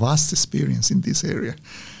you have a vast experience in this area.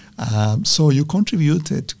 So you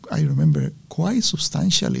contributed, I remember, quite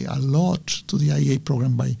substantially, a lot to the IAEA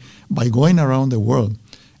program by going around the world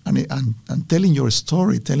and telling your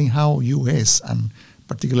story, telling how U.S. and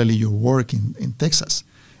particularly your work in Texas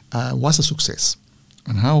was a success,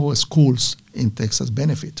 and how schools in Texas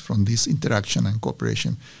benefit from this interaction and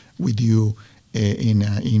cooperation with you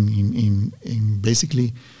in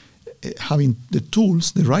basically having the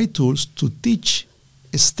tools, the right tools to teach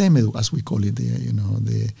STEM, as we call it,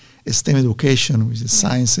 the STEM education, which is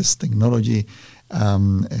sciences, technology,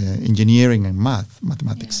 engineering, and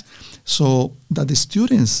mathematics, so that the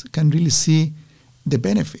students can really see the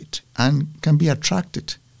benefit and can be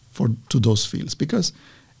attracted to those fields, because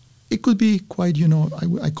it could be quite,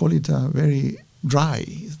 I call it a very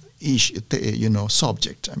dry-ish,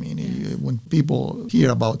 subject. I mean, when people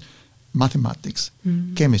hear about mathematics,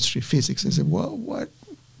 chemistry, physics, they say, well, what,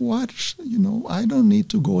 I don't need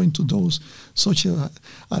to go into those such a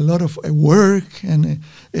lot of work. And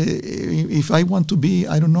if I want to be,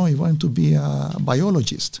 I want to be a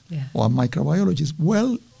biologist or a microbiologist,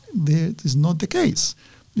 well, that is not the case.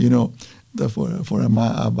 For a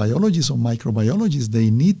biologist or microbiologist, they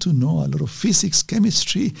need to know a lot of physics,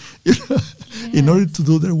 chemistry, in order to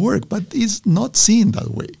do their work. But it's not seen that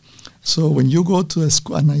way. So when you go to a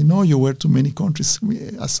school, and I know you were to many countries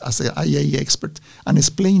as an IAE expert, and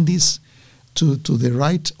explain this to the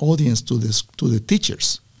right audience, to the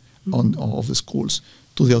teachers of the schools,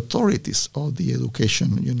 to the authorities of the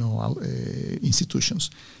education, institutions,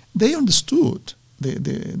 they understood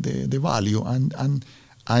the value. And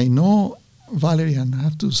I know, Valerie, and I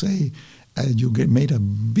have to say, you made a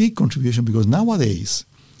big contribution, because nowadays,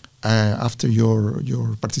 after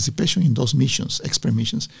your participation in those missions, expert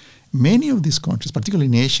missions, many of these countries, particularly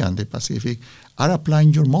in Asia and the Pacific, are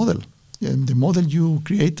applying your model. And the model you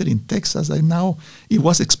created in Texas, and now it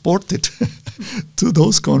was exported to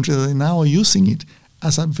those countries that are now using it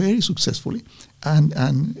as a very successfully. And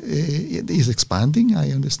it is expanding.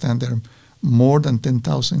 I understand there are more than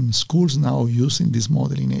 10,000 schools now using this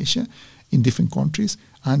model in Asia, in different countries,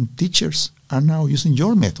 and teachers are now using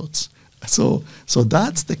your methods. So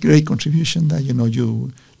that's the great contribution that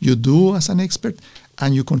you do as an expert,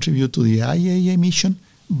 and you contribute to the IAEA mission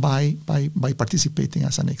by participating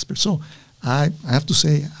as an expert. So I have to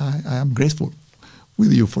say I am grateful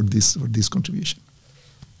with you for this contribution.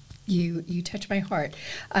 You touch my heart.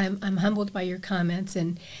 I'm humbled by your comments,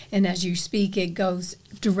 and as you speak, it goes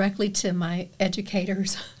directly to my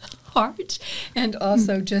educator's heart, and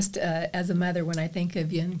also just as a mother when I think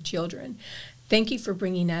of young children. Thank you for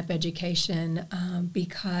bringing up education,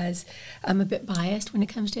 because I'm a bit biased when it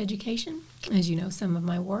comes to education, as you know, some of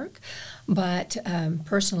my work. But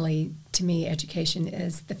personally, to me, education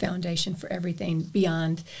is the foundation for everything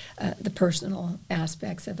beyond the personal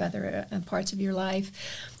aspects of other parts of your life.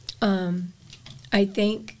 I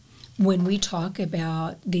think when we talk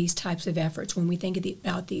about these types of efforts, when we think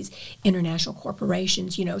about these international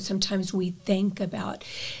corporations, sometimes we think about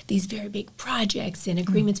these very big projects and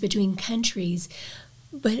agreements between countries,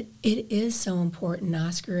 but it is so important,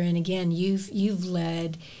 Oscar. And again, you've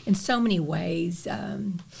led in so many ways,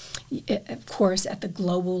 of course, at the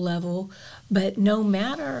global level, but no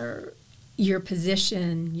matter your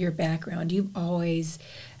position, your background, you've always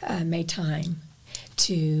made time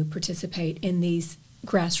to participate in these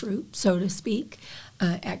grassroots, so to speak,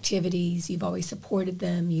 activities. You've always supported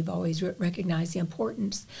them. You've always recognized the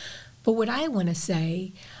importance. But what I want to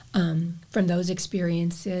say from those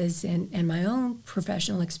experiences and my own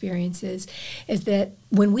professional experiences is that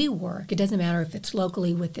when we work, it doesn't matter if it's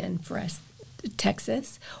locally within, for us,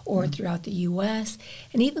 Texas or throughout the U.S.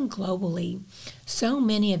 and even globally, so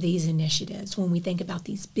many of these initiatives, when we think about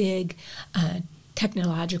these big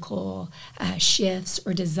technological shifts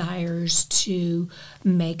or desires to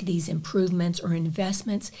make these improvements or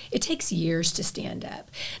investments, it takes years to stand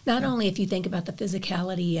up. Not only if you think about the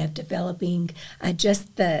physicality of developing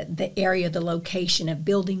just the area, the location of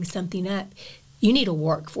building something up, you need a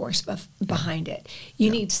workforce behind it. You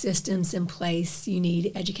need systems in place. You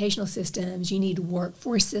need educational systems. You need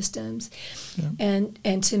workforce systems. Yeah.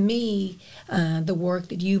 And to me, the work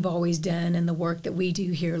that you've always done and the work that we do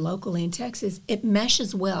here locally in Texas, it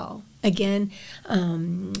meshes well. Again,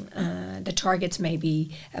 the targets may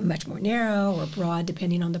be much more narrow or broad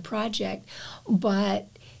depending on the project, but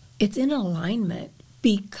it's in alignment,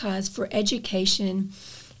 because for education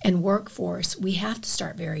and workforce, we have to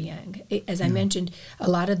start very young. As I mentioned, a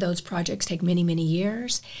lot of those projects take many, many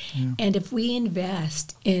years. Yeah. And if we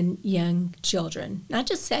invest in young children, not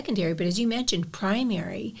just secondary, but as you mentioned,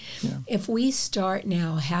 primary, if we start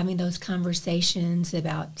now having those conversations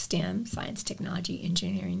about STEM, science, technology,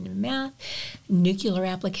 engineering, and math, nuclear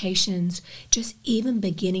applications, just even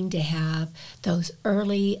beginning to have those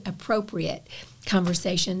early, appropriate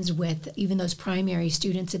conversations with even those primary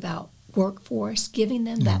students about workforce, giving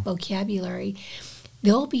them that vocabulary,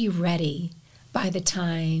 they'll be ready by the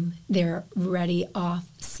time they're ready, off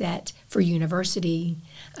set for university,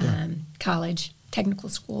 college, technical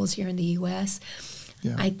schools here in the U.S.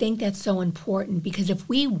 Yeah. I think that's so important because if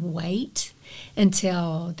we wait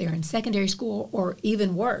until they're in secondary school, or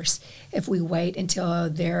even worse, if we wait until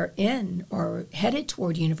they're in or headed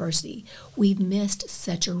toward university, we've missed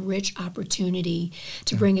such a rich opportunity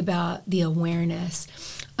to bring about the awareness,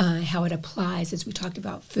 how it applies, as we talked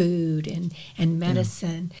about food and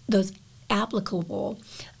medicine, those applicable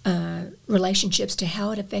relationships to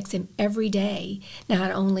how it affects him every day,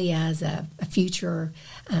 not only as a future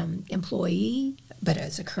employee, but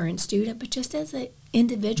as a current student, but just as an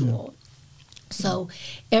individual. So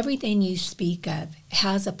everything you speak of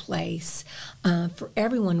has a place for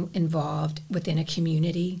everyone involved within a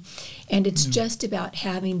community. And it's just about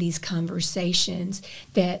having these conversations,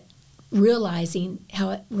 that realizing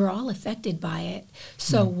how we're all affected by it.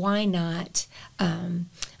 So why not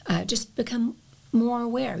just become more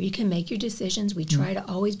aware? You can make your decisions. We try to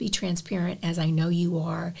always be transparent, as I know you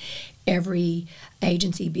are. Every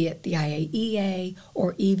agency, be it the IAEA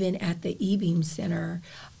or even at the E-Beam Center,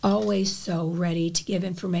 always so ready to give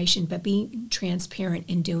information, but being transparent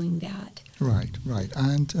in doing that. Right.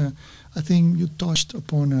 And I think you touched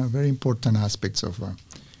upon very important aspects of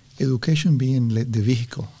education being the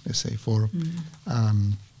vehicle, let's say, for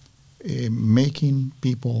making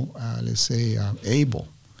people, let's say, able.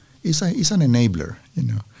 It's an enabler,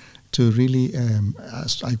 to really,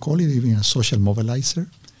 as I call it, even a social mobilizer.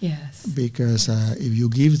 Yes. Because if you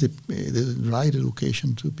give the right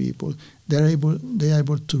education to people, they're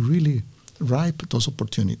able to really ripe those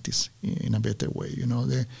opportunities in a better way.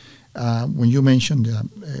 When you mentioned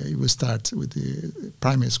we start with the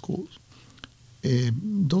primary schools,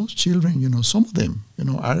 those children, some of them,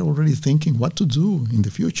 are already thinking what to do in the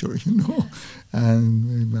future,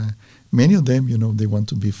 and many of them, they want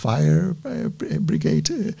to be fire brigade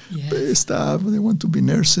staff, they want to be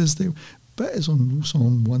nurses,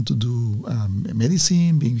 some want to do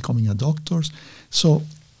medicine, becoming a doctor. So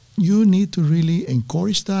you need to really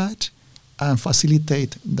encourage that and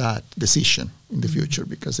facilitate that decision in the future,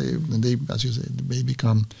 because when they, as you said, they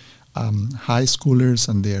become high schoolers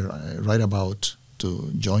and they're right about to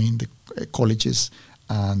join the colleges,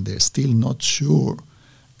 and they're still not sure.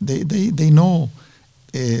 They know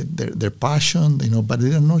their passion, but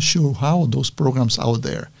they are not sure how those programs out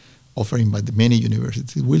there offering by the many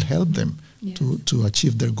universities will help them to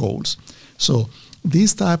achieve their goals. So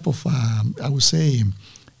this type of, I would say,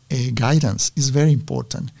 guidance is very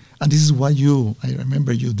important. And this is what I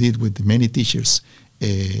remember you did with many teachers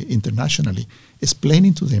internationally,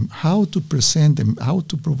 explaining to them how to present them, how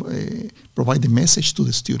to provide the message to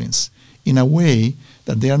the students in a way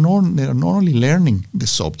that they are not only learning the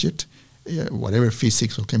subject, whatever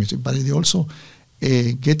physics or chemistry, but they also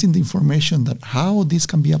getting the information that how this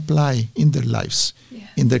can be applied in their lives,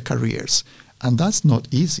 in their careers. And that's not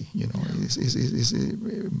easy,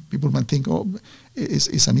 people might think,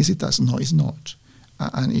 it's an easy task. No, it's not.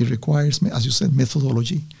 And it requires, as you said,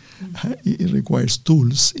 methodology. It requires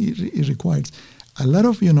tools. It requires a lot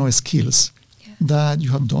of, skills that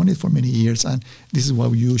you have done it for many years. And this is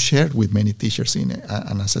what you shared with many teachers and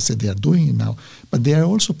as I said, they are doing it now. But they are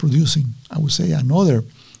also producing, I would say,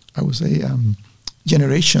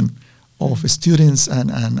 generation of students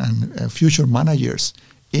and future managers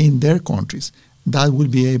in their countries that will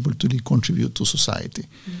be able to contribute to society.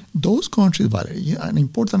 Those countries, Valerie, an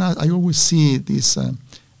important, I always see this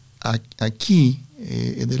a key,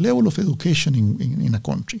 the level of education in a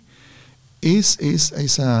country is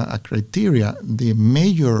a criteria. The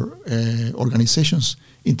major organizations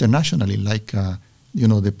internationally, like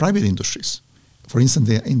the private industries, for instance,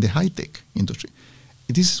 in the high-tech industry,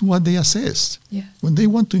 this is what they assess. When they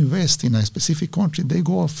want to invest in a specific country, they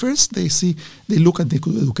go first. They look at the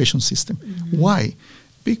education system. Why?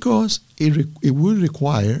 Because it will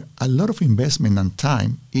require a lot of investment and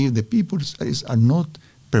time if the people are not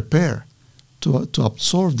prepared to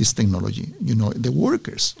absorb this technology. The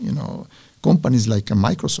workers, companies like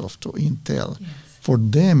Microsoft or Intel, for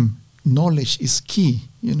them knowledge is key.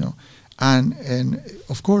 And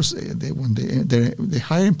of course, when they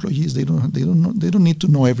hire employees, they don't need to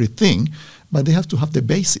know everything, but they have to have the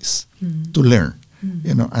basis to learn,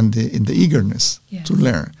 and the eagerness to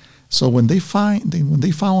learn. So when they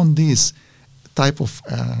found this type of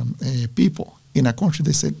people in a country,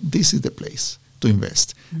 they said this is the place to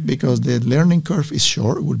invest because the learning curve is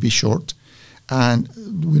short, will be short, and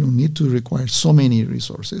we don't need to require so many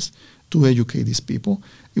resources to educate these people.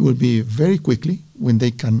 It will be very quickly when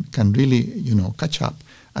they can really catch up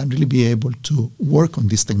and really be able to work on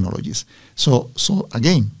these technologies. So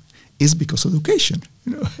again, it's because of education.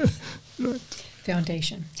 Right.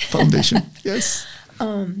 Foundation. Yes.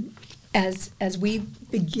 as we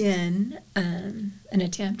begin an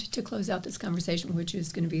attempt to close out this conversation, which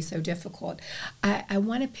is going to be so difficult, I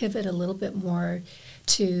want to pivot a little bit more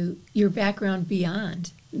to your background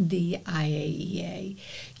beyond the IAEA.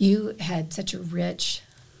 You had such a rich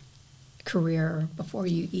career before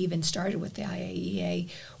you even started with the IAEA,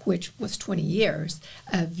 which was 20 years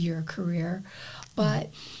of your career, but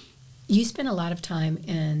you spent a lot of time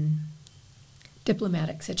in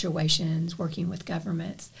diplomatic situations, working with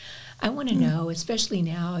governments. I want to know, especially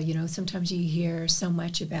now, sometimes you hear so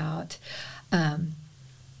much about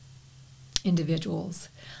individuals,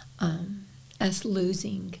 us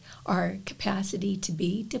losing our capacity to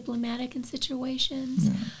be diplomatic in situations.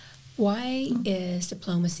 Yeah. Why is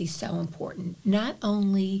diplomacy so important, not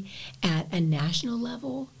only at a national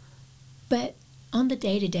level, but on the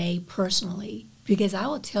day-to-day personally? Because I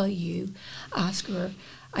will tell you, Oscar,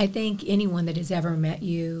 I think anyone that has ever met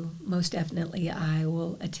you, most definitely I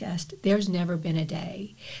will attest, there's never been a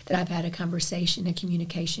day that I've had a conversation, a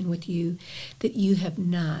communication with you, that you have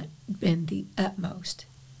not been the utmost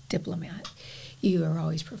diplomat. You are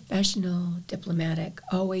always professional, diplomatic,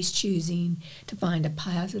 always choosing to find a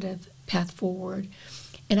positive path forward.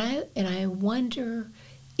 And I wonder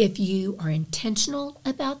if you are intentional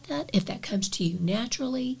about that, if that comes to you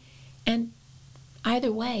naturally, and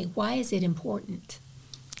either way, why is it important?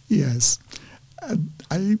 Yes.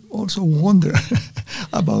 I also wonder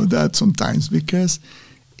about that sometimes because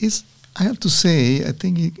I have to say, I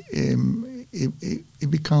think it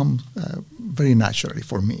becomes very naturally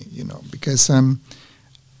for me, because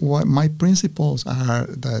what my principles are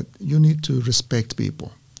that you need to respect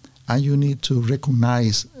people and you need to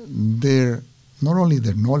recognize not only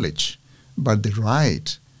their knowledge, but the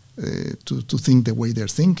right to think the way they're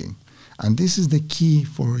thinking. And this is the key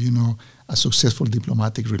for, a successful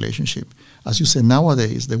diplomatic relationship. As you said,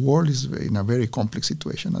 nowadays, the world is in a very complex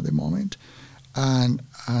situation at the moment. And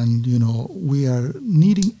we are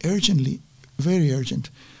needing urgently, very urgent,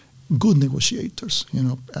 good negotiators,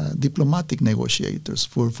 diplomatic negotiators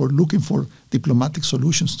for looking for diplomatic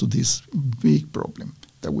solutions to this big problem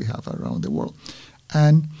that we have around the world.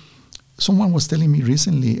 And someone was telling me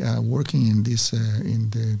recently, working in this in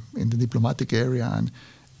the diplomatic area, and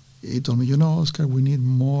he told me, Oscar, we need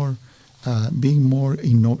more, being more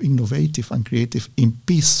innovative and creative in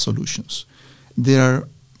peace solutions. There are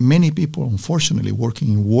many people, unfortunately, working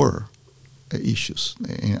in war issues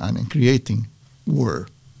and creating war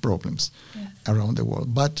problems around the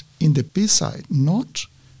world. But in the peace side, not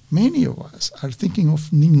many of us are thinking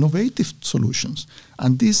of innovative solutions.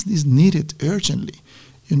 And this is needed urgently,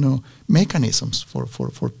 mechanisms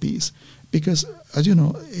for peace. Because, as you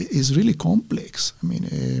know, it's really complex. I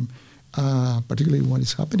mean, particularly what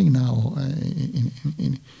is happening now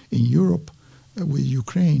in Europe with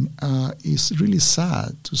Ukraine, is really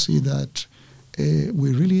sad to see that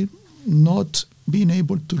we're really not being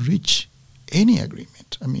able to reach any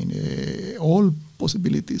agreement. I mean, all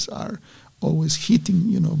possibilities are always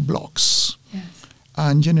hitting, blocks. Yes.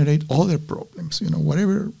 And generate other problems.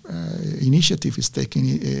 Whatever initiative is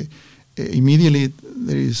taken, immediately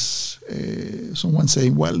there is someone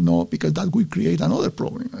saying, well, no, because that will create another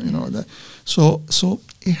problem. So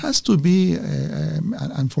it has to be,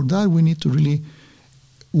 and for that we need to really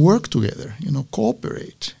work together,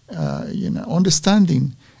 cooperate,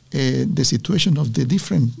 understanding the situation of the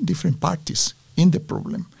different parties in the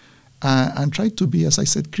problem, and try to be, as I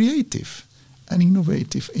said, creative and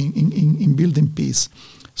innovative in building peace.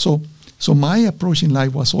 So my approach in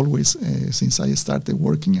life was always, since I started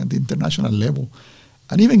working at the international level,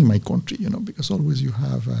 and even in my country, because always you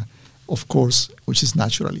have, of course, which is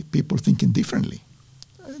naturally, people thinking differently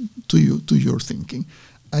to your thinking.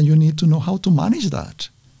 And you need to know how to manage that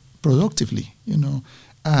productively,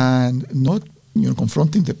 and not,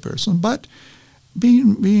 confronting the person, but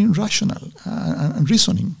being rational and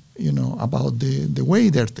reasoning, about the way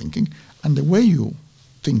they're thinking and the way you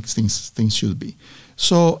think things should be.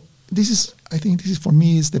 So I think this is for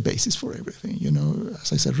me is the basis for everything.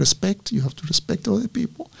 As I said, respect. You have to respect other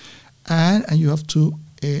people, and you have to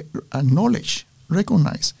acknowledge,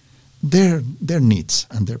 recognize their needs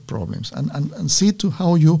and their problems, and see to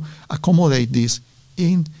how you accommodate this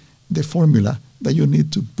in the formula that you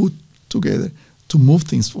need to put together to move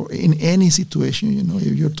things forward in any situation.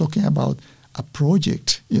 If you're talking about a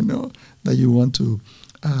project, that you want to,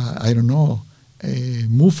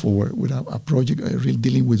 move forward with a project really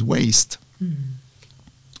dealing with waste.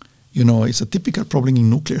 Mm-hmm. It's a typical problem in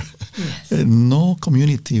nuclear. Yes. No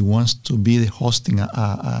community wants to be hosting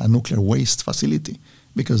a nuclear waste facility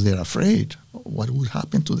because they're afraid what will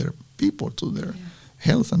happen to their people, to their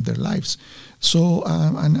health and their lives. So,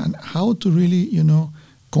 and how to really,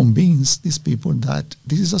 convince these people that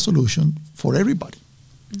this is a solution for everybody.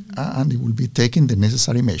 And it will be taking the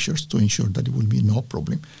necessary measures to ensure that it will be no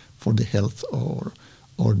problem for the health or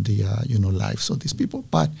the lives of these people.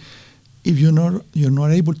 But if you're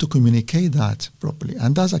not able to communicate that properly,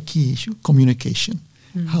 and that's a key issue, communication,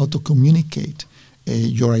 how to communicate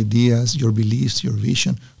your ideas, your beliefs, your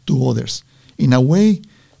vision to others in a way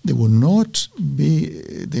they will not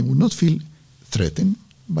feel threatened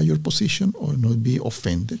by your position or not be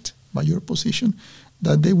offended by your position,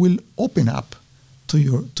 that they will open up to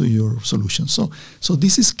your solution. So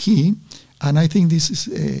this is key, and I think this is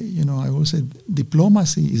I will say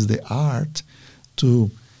diplomacy is the art to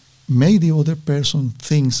make the other person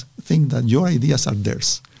think that your ideas are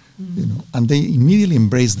theirs, and they immediately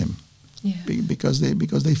embrace them, because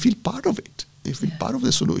they feel part of it. They feel part of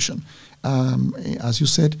the solution. As you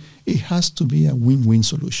said, it has to be a win-win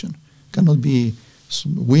solution. Cannot be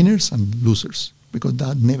winners and losers, because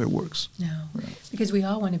that never works. No, because we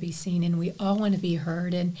all want to be seen and we all want to be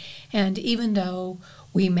heard. And even though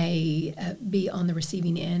we may be on the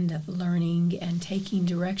receiving end of learning and taking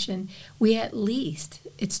direction,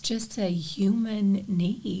 it's just a human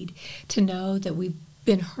need to know that we've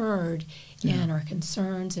been heard in our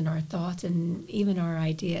concerns and our thoughts and even our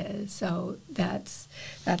ideas. So that's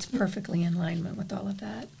perfectly in alignment with all of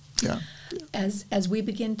that. Yeah. As we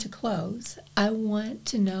begin to close, I want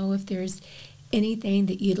to know if there's anything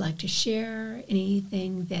that you'd like to share,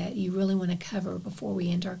 anything that you really want to cover before we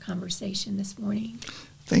end our conversation this morning.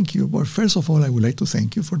 Thank you. Well, first of all, I would like to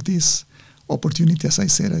thank you for this opportunity. As I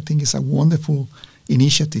said, I think it's a wonderful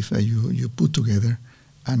initiative that you put together,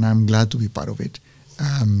 and I'm glad to be part of it,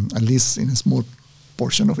 at least in a small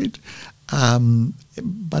portion of it.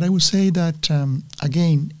 But I would say that,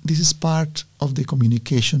 again, this is part of the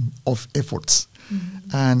communication of efforts.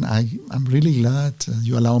 And I'm really glad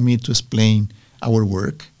you allow me to explain our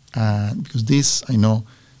work, because this, I know,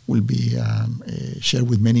 will be shared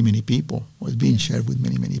with many, many people, or is being shared with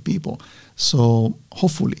many, many people. So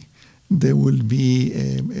hopefully they will be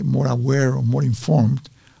more aware or more informed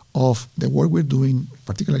of the work we're doing,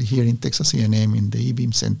 particularly here in Texas A&M in the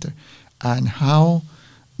E-beam Center, and how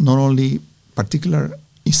not only particular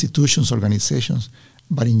institutions, organizations,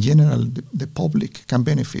 but in general, the public can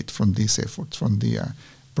benefit from these efforts, from the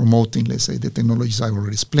promoting, let's say, the technologies I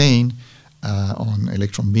already explained on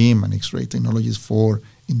electron beam and X-ray technologies for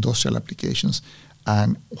industrial applications,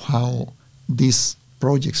 and how these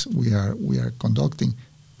projects we are conducting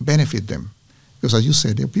benefit them. Because as you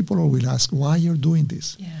said, the people always ask, why you're doing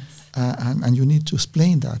this? Yes. And you need to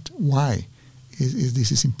explain that, why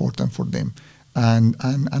this is important for them. And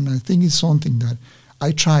I think it's something that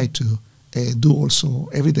I try to do also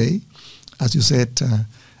every day. As you said,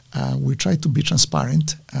 we try to be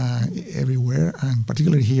transparent everywhere, and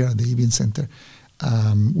particularly here at the E-beam Center,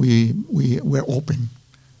 we're open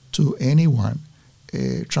to anyone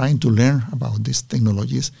trying to learn about these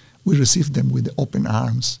technologies. We receive them with open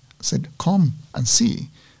arms, said, come and see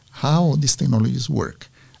how these technologies work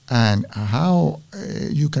and how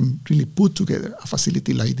you can really put together a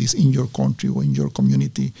facility like this in your country or in your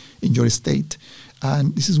community, in your state.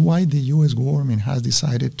 And this is why the U.S. government has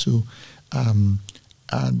decided to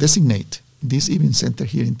designate this E-beam Center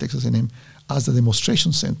here in Texas A&M as a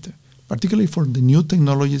demonstration center, particularly for the new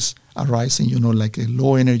technologies arising, like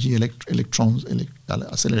low energy electrons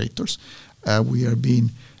accelerators. We are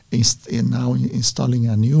now installing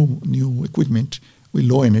a new equipment with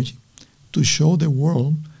low energy to show the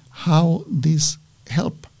world how these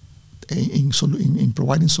help in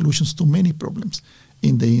providing solutions to many problems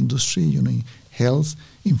in the industry, in health,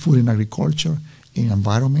 in food and agriculture, in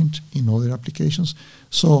environment, in other applications.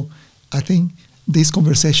 So I think this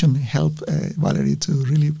conversation helped Valerie to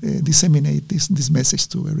really disseminate this message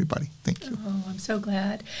to everybody. Thank you. Oh, I'm so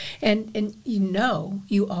glad. And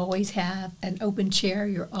you always have an open chair.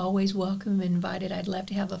 You're always welcome and invited. I'd love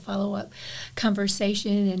to have a follow-up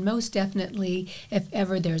conversation. And most definitely, if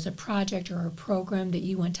ever there's a project or a program that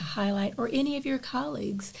you want to highlight, or any of your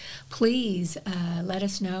colleagues, please let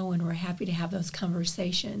us know, and we're happy to have those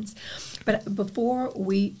conversations. But before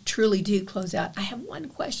we truly do close out, I have one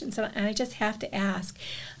question, and I just have to ask,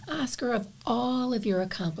 Oscar, of all of your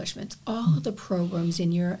accomplishments, all of the programs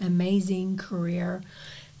in your amazing career,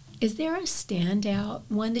 is there a standout,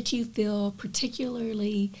 one that you feel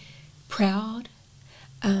particularly proud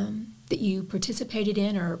that you participated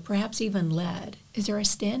in or perhaps even led? Is there a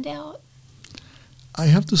standout? I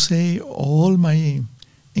have to say all my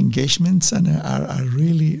engagements are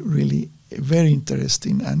really, really very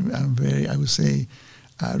interesting and very, I would say,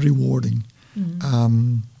 rewarding.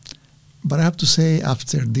 Mm-hmm. But I have to say,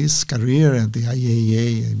 after this career at the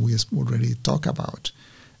IAEA, we already talked about,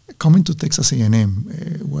 coming to Texas A&M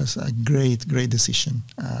was a great decision.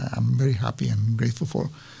 I'm very happy and grateful for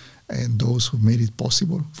those who made it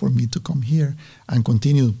possible for me to come here and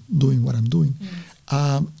continue doing what I'm doing.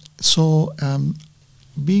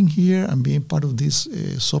 Being here and being part of this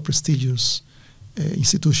so prestigious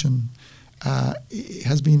institution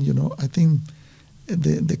has been, I think,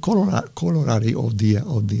 the corollary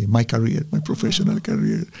of my career, my professional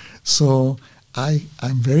career. So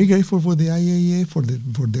I'm very grateful for the IAEA for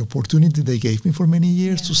the opportunity they gave me for many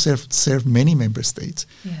years to serve many member states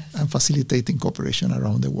and facilitating cooperation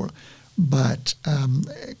around the world. But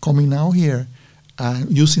coming now here,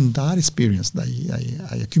 using that experience that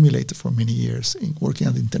I accumulated for many years in working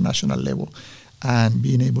at the international level and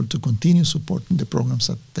being able to continue supporting the programs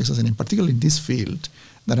at Texas, and in particular in this field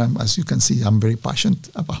that as you can see, I'm very passionate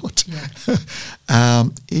about.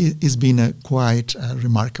 It's been a quite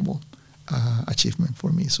remarkable achievement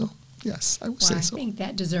for me. So yes, I would say so. I think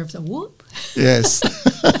that deserves a whoop. Yes,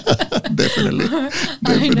 definitely.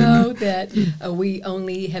 I know that we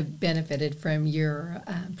only have benefited from your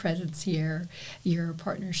presence here, your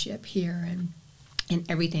partnership here, and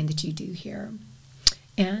everything that you do here.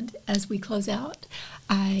 And as we close out,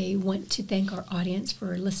 I want to thank our audience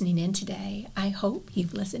for listening in today. I hope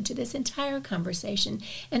you've listened to this entire conversation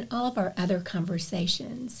and all of our other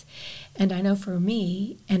conversations. And I know for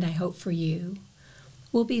me, and I hope for you,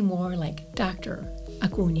 we'll be more like Dr.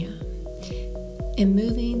 Acuna in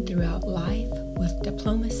moving throughout life with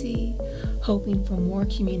diplomacy, hoping for more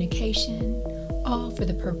communication, all for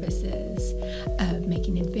the purposes of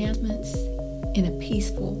making advancements in a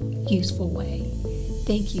peaceful, useful way.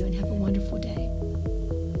 Thank you and have a wonderful day.